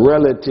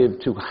 relative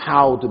to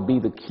how to be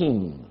the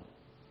king.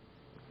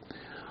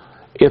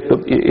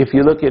 If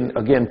you look in,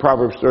 again,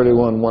 Proverbs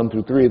 31, 1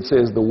 through 3, it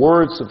says, the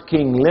words of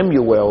King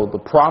Lemuel, the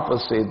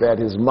prophecy that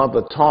his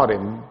mother taught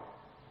him,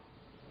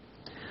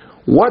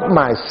 what,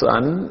 my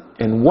son,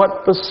 and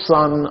what the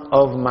son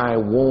of my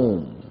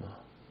womb,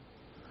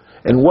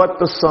 and what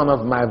the son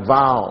of my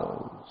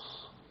vows,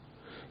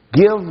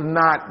 give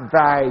not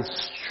thy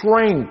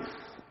strength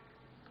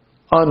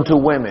unto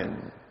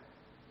women,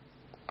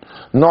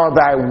 nor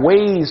thy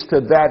ways to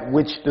that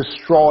which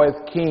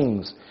destroyeth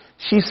kings.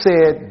 She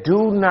said,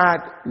 do not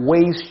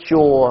waste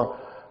your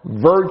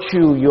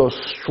virtue, your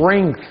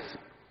strength,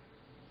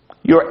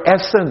 your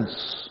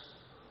essence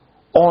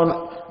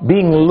on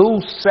being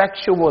loose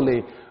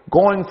sexually,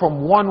 going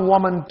from one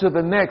woman to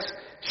the next.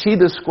 She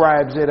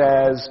describes it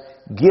as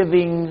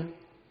giving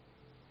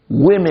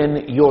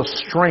women your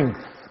strength.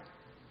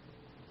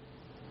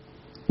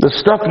 The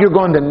stuff you're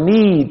going to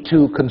need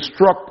to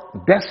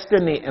construct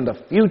destiny and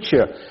a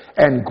future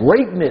and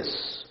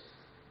greatness.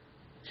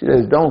 She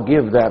says, don't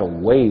give that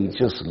away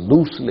just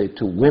loosely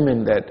to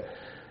women that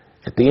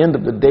at the end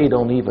of the day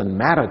don't even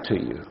matter to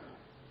you.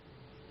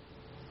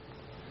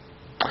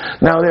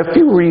 Now, there are a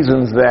few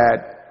reasons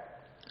that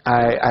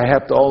I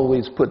have to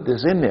always put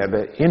this in here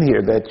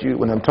that you,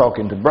 when I'm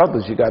talking to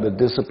brothers, you got to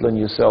discipline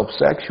yourself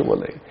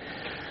sexually.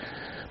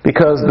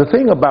 Because the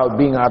thing about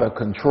being out of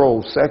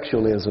control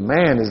sexually as a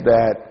man is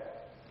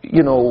that,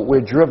 you know,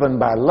 we're driven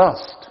by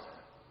lust.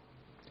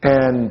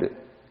 And,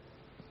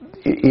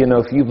 you know,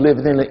 if you've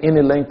lived in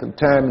any length of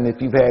time and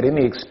if you've had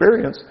any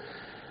experience,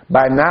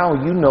 by now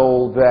you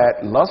know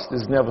that lust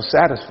is never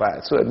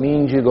satisfied. So it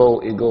means it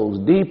goes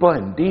deeper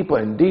and deeper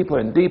and deeper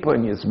and deeper,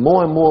 and it's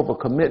more and more of a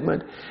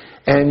commitment.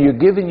 And you're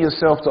giving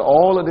yourself to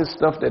all of this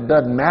stuff that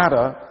doesn't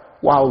matter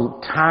while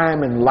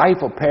time and life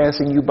are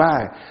passing you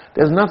by.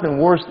 There's nothing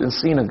worse than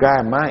seeing a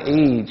guy my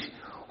age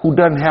who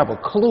doesn't have a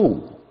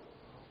clue,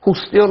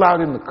 who's still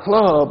out in the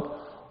club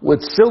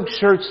with silk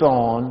shirts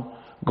on,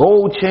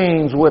 gold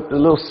chains with the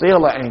little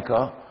sailor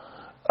anchor,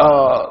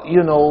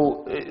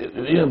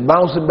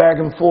 bouncing back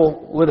and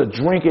forth with a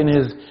drink in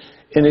his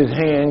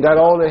hand, got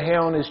all the hair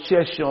on his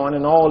chest showing,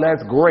 and all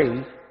that's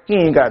great. He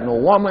ain't got no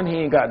woman, he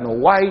ain't got no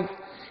wife.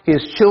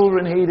 His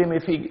children hate him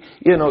if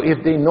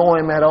they know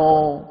him at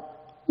all.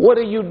 What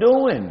are you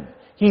doing?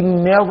 He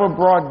never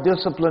brought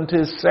discipline to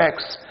his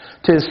sex,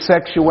 to his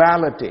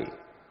sexuality.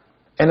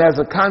 And as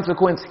a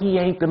consequence, he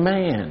ain't the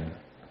man.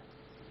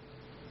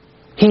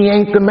 He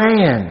ain't the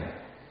man.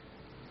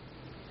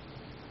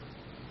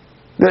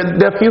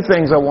 There are a few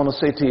things I want to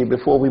say to you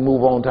before we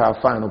move on to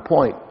our final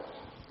point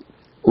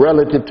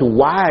relative to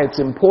why it's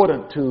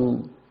important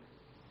to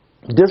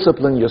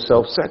discipline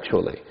yourself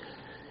sexually.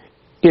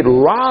 It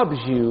robs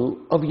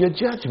you of your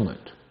judgment.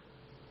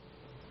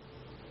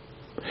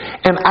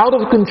 An out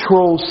of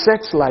control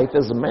sex life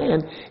as a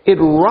man, it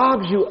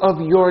robs you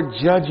of your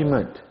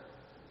judgment.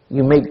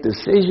 You make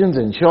decisions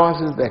and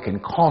choices that can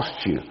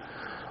cost you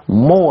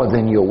more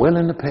than you're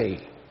willing to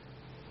pay.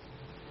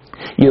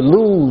 You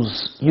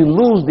lose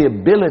the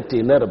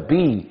ability, let it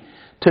be,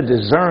 to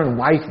discern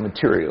wife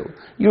material.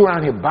 You're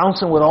around here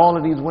bouncing with all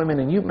of these women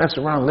and you mess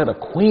around and let a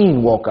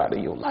queen walk out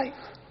of your life.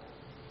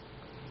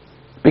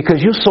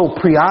 Because you're so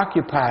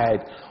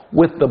preoccupied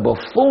with the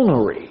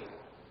buffoonery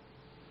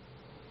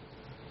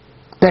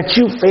that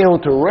you fail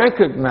to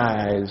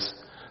recognize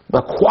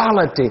the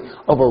quality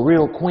of a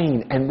real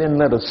queen. And then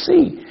let us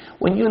see,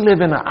 when you live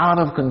in an out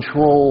of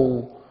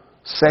control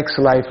sex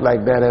life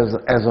like that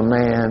as a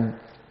man,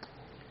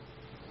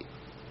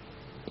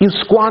 you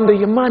squander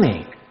your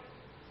money.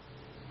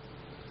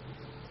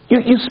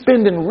 You're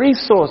spending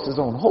resources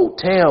on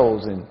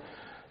hotels and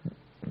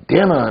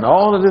dinner and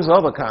all of this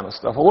other kind of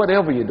stuff, or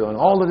whatever you're doing,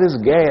 all of this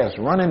gas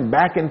running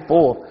back and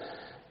forth.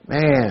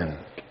 Man,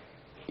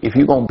 if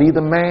you're going to be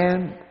the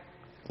man,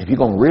 if you're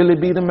going to really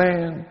be the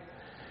man,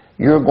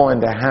 you're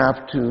going to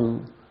have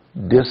to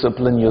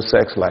discipline your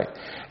sex life.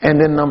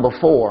 And then number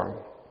 4,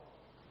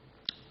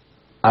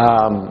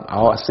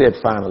 I said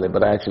finally,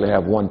 but I actually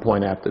have one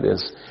point after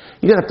this.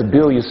 You're going to have to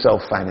build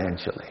yourself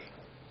financially.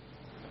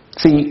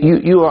 See,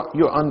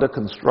 you're under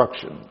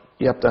construction.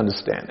 You have to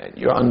understand that.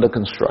 You're under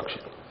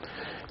construction.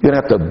 You're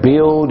going to have to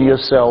build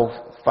yourself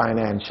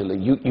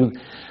financially.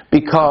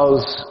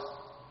 Because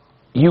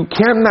you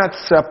cannot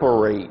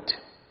separate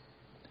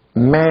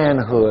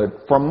manhood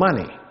from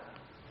money.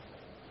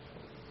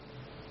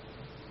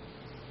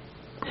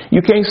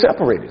 You can't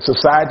separate it.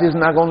 Society is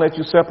not going to let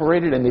you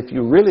separate it. And if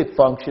you're really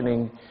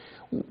functioning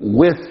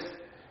with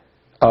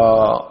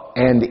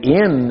and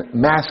in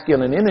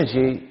masculine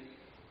energy,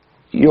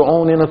 your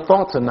own inner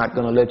thoughts are not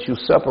going to let you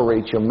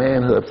separate your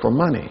manhood from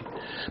money.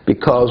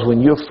 Because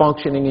when you're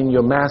functioning in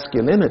your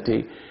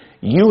masculinity,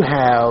 you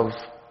have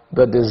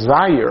the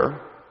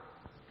desire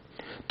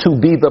to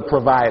be the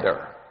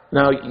provider.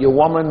 Now, your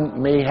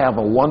woman may have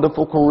a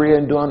wonderful career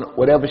in doing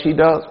whatever she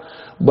does,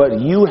 but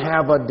you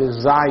have a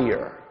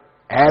desire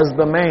as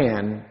the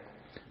man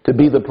to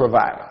be the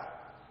provider.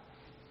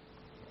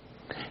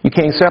 You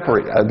can't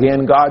separate.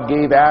 Again, God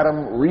gave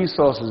Adam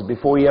resources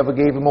before he ever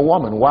gave him a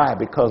woman. Why?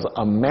 Because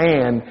a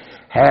man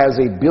has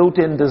a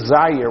built-in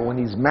desire when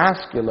he's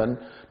masculine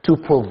to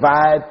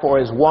provide for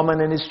his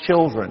woman and his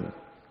children.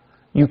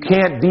 You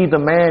can't be the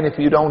man if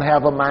you don't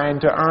have a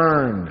mind to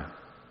earn.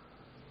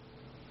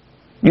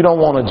 You don't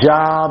want a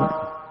job?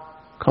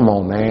 Come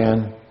on,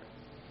 man.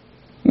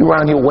 You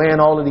around here wearing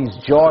all of these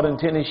Jordan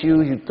tennis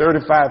shoes. You're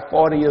 35,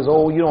 40 years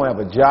old. You don't have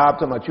a job.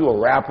 Talking about you a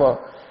rapper.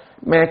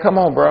 Man, come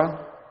on, bro.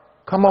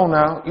 Come on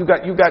now. You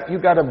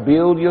got to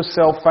build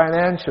yourself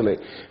financially.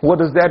 What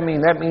does that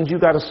mean? That means you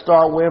got to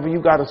start wherever you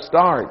got to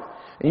start.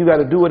 And you got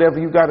to do whatever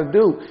you got to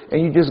do.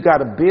 And you just got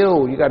to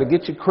build. You got to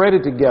get your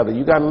credit together.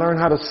 You got to learn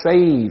how to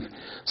save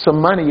some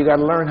money. You got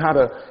to learn how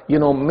to,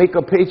 make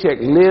a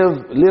paycheck,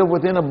 live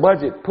within a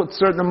budget, put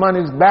certain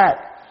monies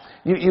back.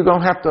 You're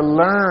going to have to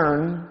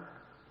learn.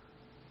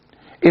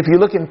 If you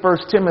look in 1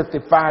 Timothy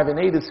 5 and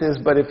 8, it says,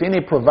 "But if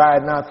any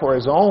provide not for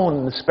his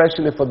own,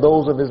 especially for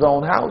those of his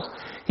own house,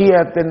 he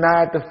hath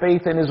denied the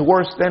faith and is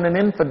worse than an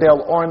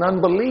infidel or an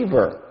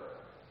unbeliever."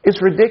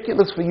 It's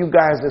ridiculous for you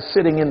guys that's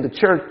sitting in the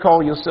church,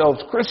 call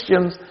yourselves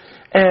Christians,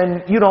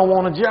 and you don't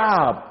want a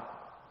job.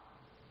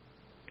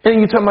 And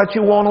you're talking about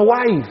you want a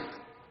wife.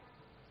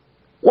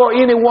 Well,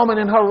 any woman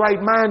in her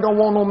right mind don't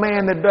want no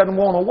man that doesn't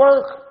want to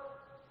work.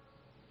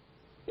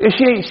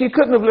 She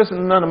couldn't have listened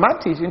to none of my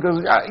teaching because,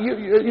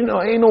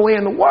 ain't no way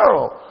in the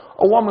world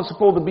a woman's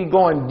supposed to be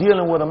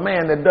dealing with a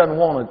man that doesn't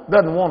want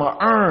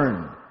to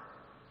earn.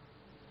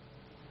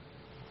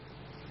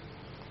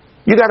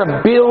 You got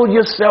to build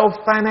yourself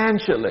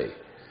financially.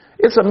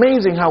 It's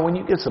amazing how when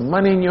you get some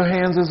money in your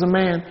hands as a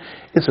man,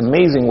 it's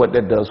amazing what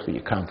that does for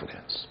your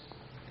confidence.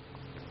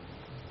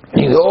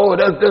 You go, oh,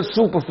 that's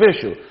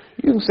superficial.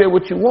 You can say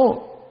what you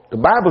want. The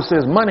Bible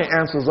says money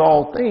answers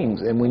all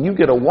things. And when you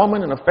get a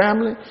woman and a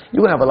family,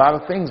 you're going to have a lot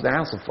of things to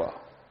answer for.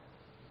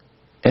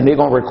 And they're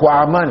going to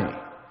require money.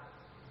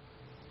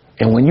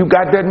 And when you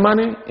got that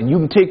money and you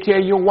can take care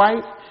of your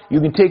wife, you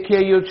can take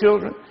care of your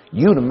children,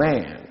 you the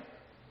man.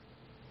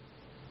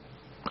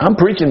 I'm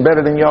preaching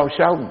better than y'all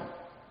shouting.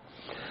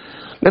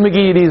 Let me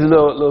give you these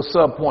little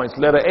sub-points.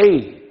 Letter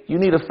A, you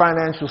need a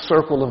financial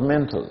circle of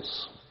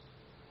mentors.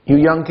 You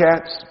young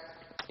cats,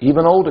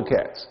 even older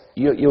cats.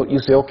 You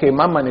say, okay,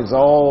 my money's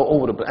all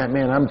over the place.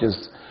 Man,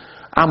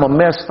 I'm a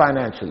mess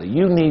financially.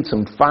 You need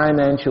some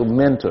financial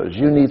mentors.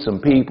 You need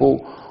some people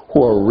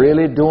who are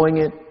really doing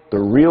it the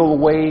real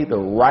way, the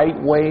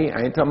right way.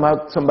 I ain't talking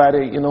about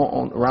somebody,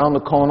 around the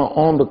corner,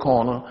 on the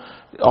corner,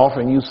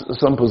 offering you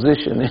some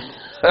position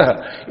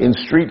in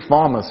street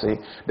pharmacy.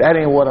 That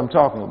ain't what I'm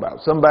talking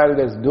about. Somebody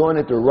that's doing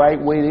it the right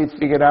way. They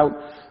figured out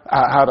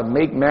how to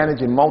make,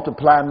 manage, and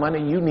multiply money.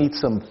 You need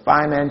some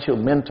financial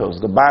mentors.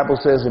 The Bible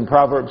says in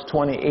Proverbs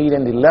 28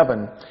 and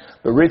 11,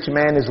 the rich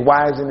man is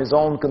wise in his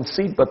own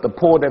conceit, but the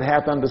poor that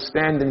hath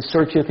understanding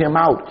searcheth him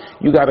out.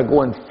 You got to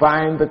go and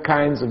find the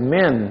kinds of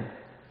men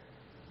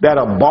that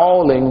are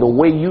balling the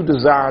way you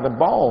desire to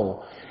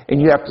ball.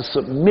 And you have to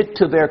submit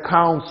to their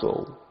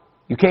counsel.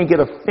 You can't get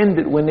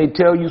offended when they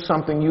tell you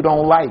something you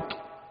don't like.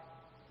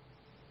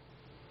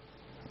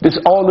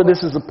 All of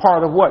this is a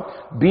part of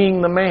what?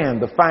 Being the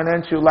man. The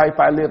financial life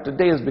I live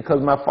today is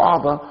because my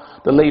father,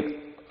 the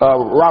late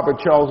Robert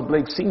Charles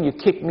Blake Sr.,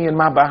 kicked me in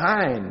my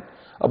behind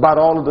about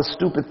all of the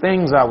stupid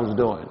things I was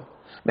doing.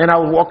 Man, I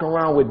was walking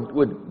around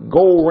with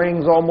gold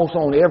rings almost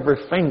on every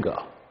finger.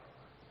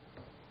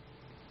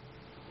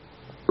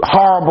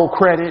 Horrible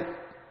credit.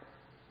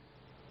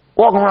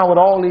 Walking around with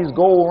all these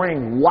gold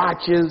ring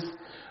watches.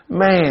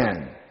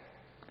 Man,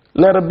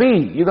 letter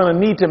B, you're going to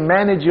need to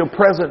manage your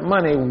present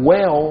money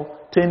well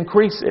to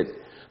increase it.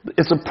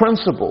 It's a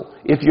principle.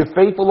 If you're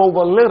faithful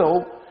over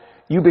little,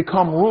 you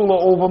become ruler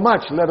over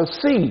much. Letter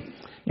C,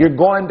 you're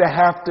going to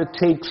have to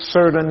take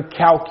certain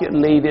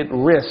calculated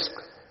risks.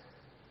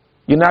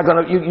 You're not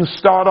going to, you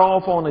start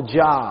off on a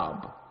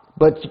job,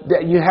 but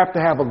you have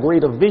to have a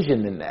greater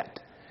vision than that.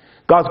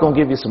 God's going to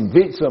give you some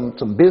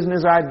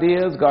business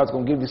ideas. God's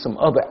going to give you some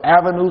other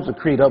avenues to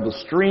create other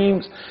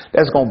streams.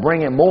 That's going to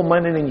bring in more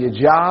money than your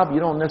job.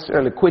 You don't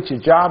necessarily quit your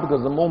job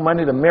because the more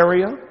money, the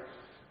merrier.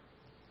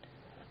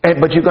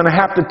 But you're going to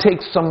have to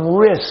take some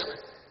risk.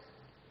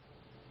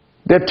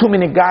 There are too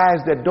many guys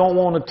that don't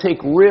want to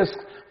take risks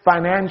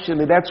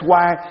financially. That's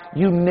why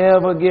you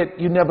never get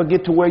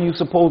to where you're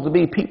supposed to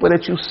be. People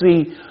that you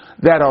see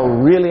that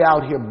are really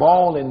out here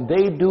balling,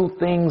 they do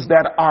things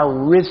that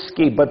are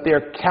risky, but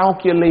they're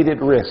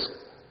calculated risk.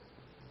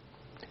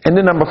 And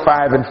then number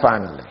 5, and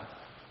finally,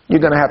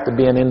 you're going to have to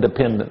be an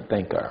independent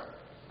thinker.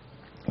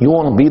 You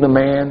want to be the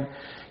man,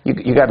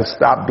 you got to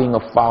stop being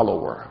a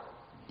follower.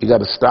 You got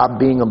to stop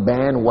being a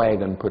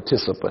bandwagon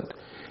participant.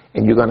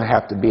 And you're going to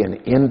have to be an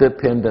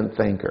independent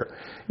thinker.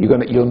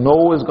 Your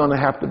no is going to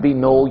have to be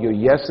no. Your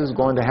yes is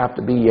going to have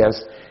to be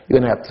yes. You're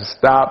going to have to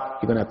stop.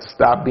 You're going to have to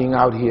stop being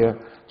out here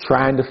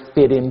trying to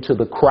fit into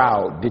the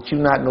crowd. Did you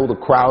not know the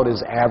crowd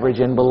is average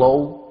and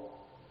below?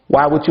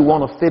 Why would you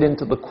want to fit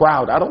into the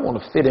crowd? I don't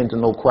want to fit into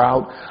no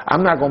crowd.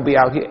 I'm not going to be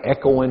out here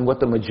echoing what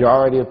the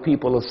majority of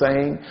people are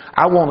saying.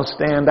 I want to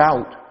stand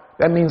out.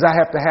 That means I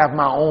have to have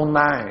my own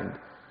mind.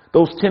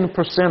 Those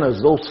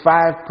 10%ers, those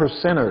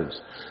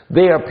 5%ers,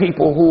 they are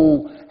people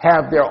who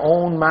have their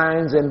own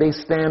minds and they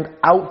stand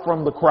out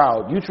from the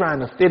crowd. You trying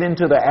to fit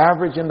into the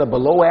average and the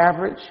below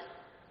average?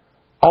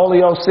 All of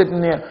y'all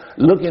sitting there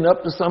looking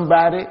up to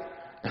somebody?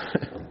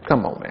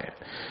 Come on, man.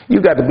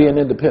 You got to be an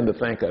independent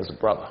thinker as a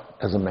brother,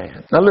 as a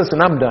man. Now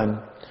listen, I'm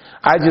done.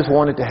 I just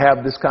wanted to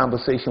have this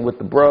conversation with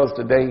the bros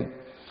today,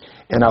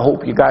 and I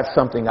hope you got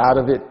something out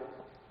of it.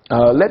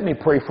 Let me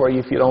pray for you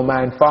if you don't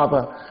mind.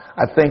 Father,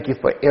 I thank you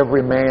for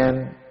every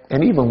man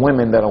and even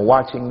women that are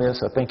watching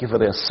this. I thank you for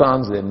their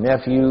sons, their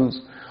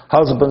nephews,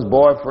 husbands,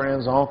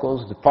 boyfriends,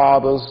 uncles, the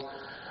fathers.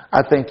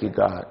 I thank you,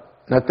 God.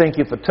 And I thank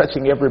you for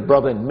touching every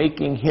brother and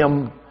making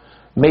them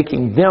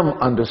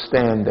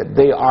understand that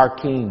they are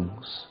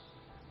kings.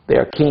 They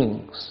are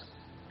kings.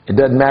 It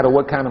doesn't matter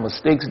what kind of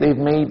mistakes they've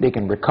made. They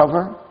can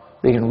recover,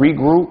 they can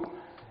regroup,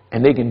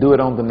 and they can do it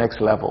on the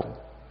next level.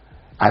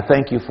 I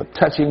thank you for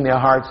touching their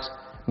hearts,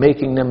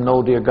 making them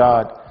know, dear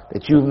God,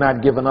 that you've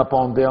not given up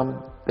on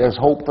them. There's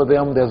hope for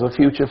them. There's a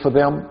future for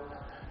them.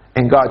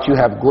 And God, you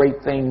have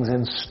great things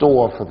in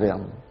store for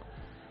them.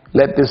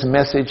 Let this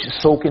message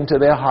soak into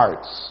their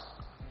hearts.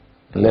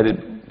 And let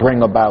it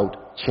bring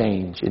about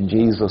change in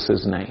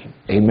Jesus' name.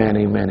 Amen,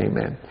 amen,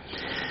 amen.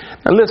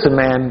 Now listen,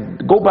 man,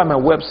 go by my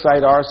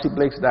website,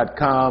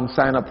 rcblakes.com.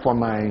 Sign up for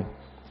my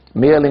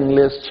mailing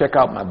list. Check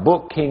out my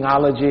book,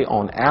 Kingology,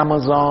 on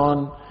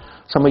Amazon.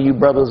 Some of you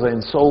brothers are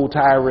in soul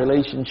tie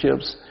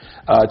relationships.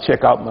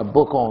 Check out my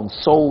book on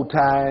soul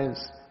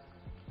ties.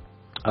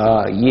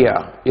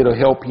 Yeah, it'll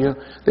help you.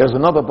 There's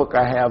another book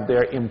I have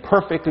there,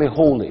 Imperfectly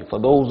Holy, for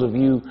those of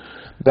you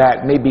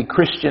that may be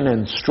Christian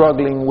and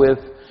struggling with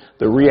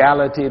the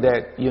reality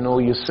that, you know,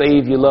 you're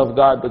saved, you love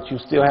God, but you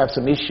still have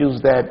some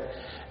issues that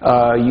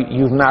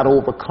you've not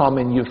overcome,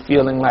 and you're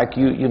feeling like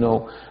you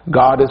know,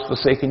 God is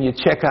forsaken you.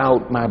 Check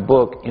out my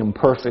book,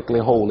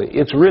 Imperfectly Holy.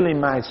 It's really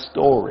my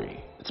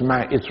story.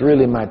 It's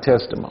really my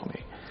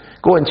testimony.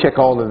 Go and check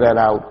all of that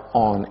out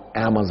on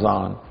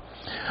Amazon.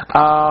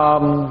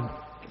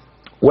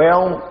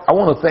 Well, I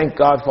want to thank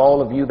God for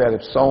all of you that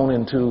have sown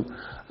into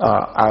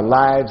our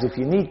lives. If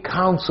you need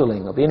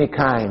counseling of any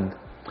kind,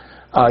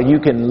 you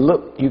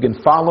can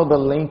follow the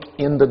link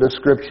in the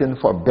description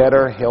for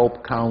Better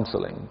Help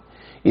Counseling.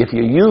 If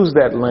you use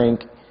that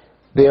link,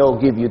 they'll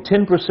give you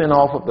 10%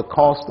 off of the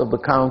cost of the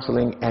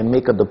counseling and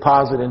make a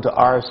deposit into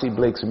R.C.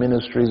 Blakes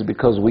Ministries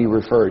because we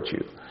referred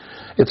you.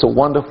 It's a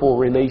wonderful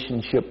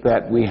relationship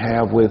that we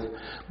have with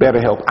Better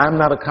Help. I'm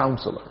not a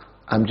counselor.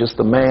 I'm just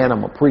a man.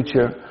 I'm a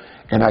preacher.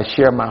 And I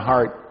share my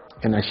heart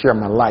and I share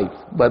my life.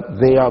 But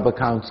they are the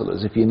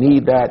counselors. If you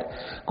need that,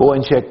 go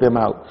and check them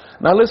out.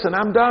 Now listen,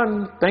 I'm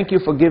done. Thank you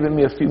for giving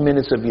me a few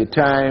minutes of your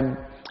time.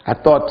 I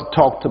thought to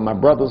talk to my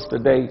brothers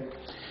today.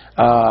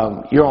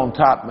 You're on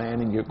top,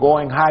 man, and you're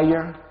going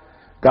higher.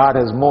 God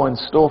has more in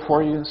store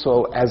for you.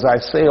 So as I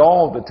say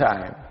all the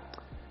time,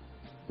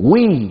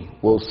 we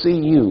will see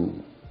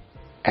you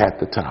at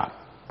the top.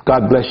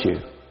 God bless you.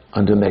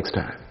 Until next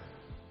time.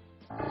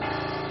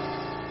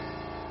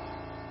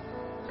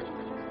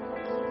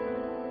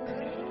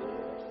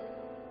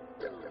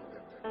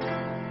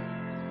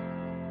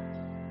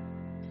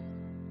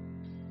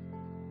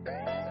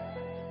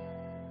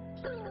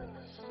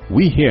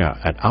 We here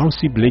at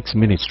R.C. Blakes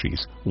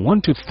Ministries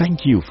want to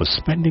thank you for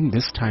spending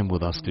this time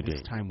with us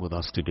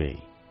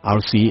today.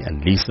 R.C.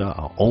 and Lisa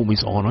are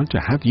always honored to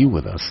have you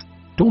with us.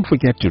 Don't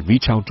forget to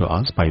reach out to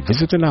us by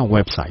visiting our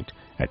website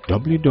at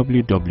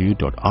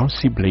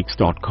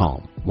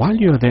www.rcblakes.com. While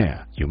you're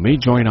there, you may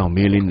join our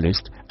mailing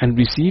list and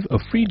receive a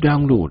free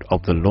download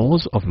of The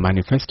Laws of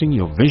Manifesting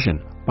Your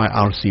Vision by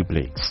R.C.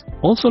 Blakes.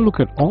 Also look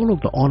at all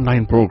of the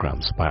online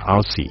programs by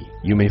R.C.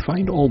 You may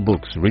find all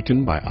books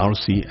written by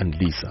R.C. and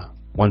Lisa.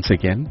 Once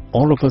again,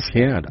 all of us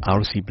here at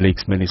R.C.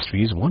 Blakes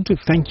Ministries want to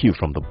thank you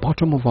from the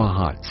bottom of our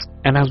hearts.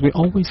 And as we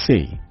always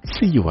say,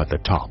 see you at the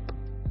top.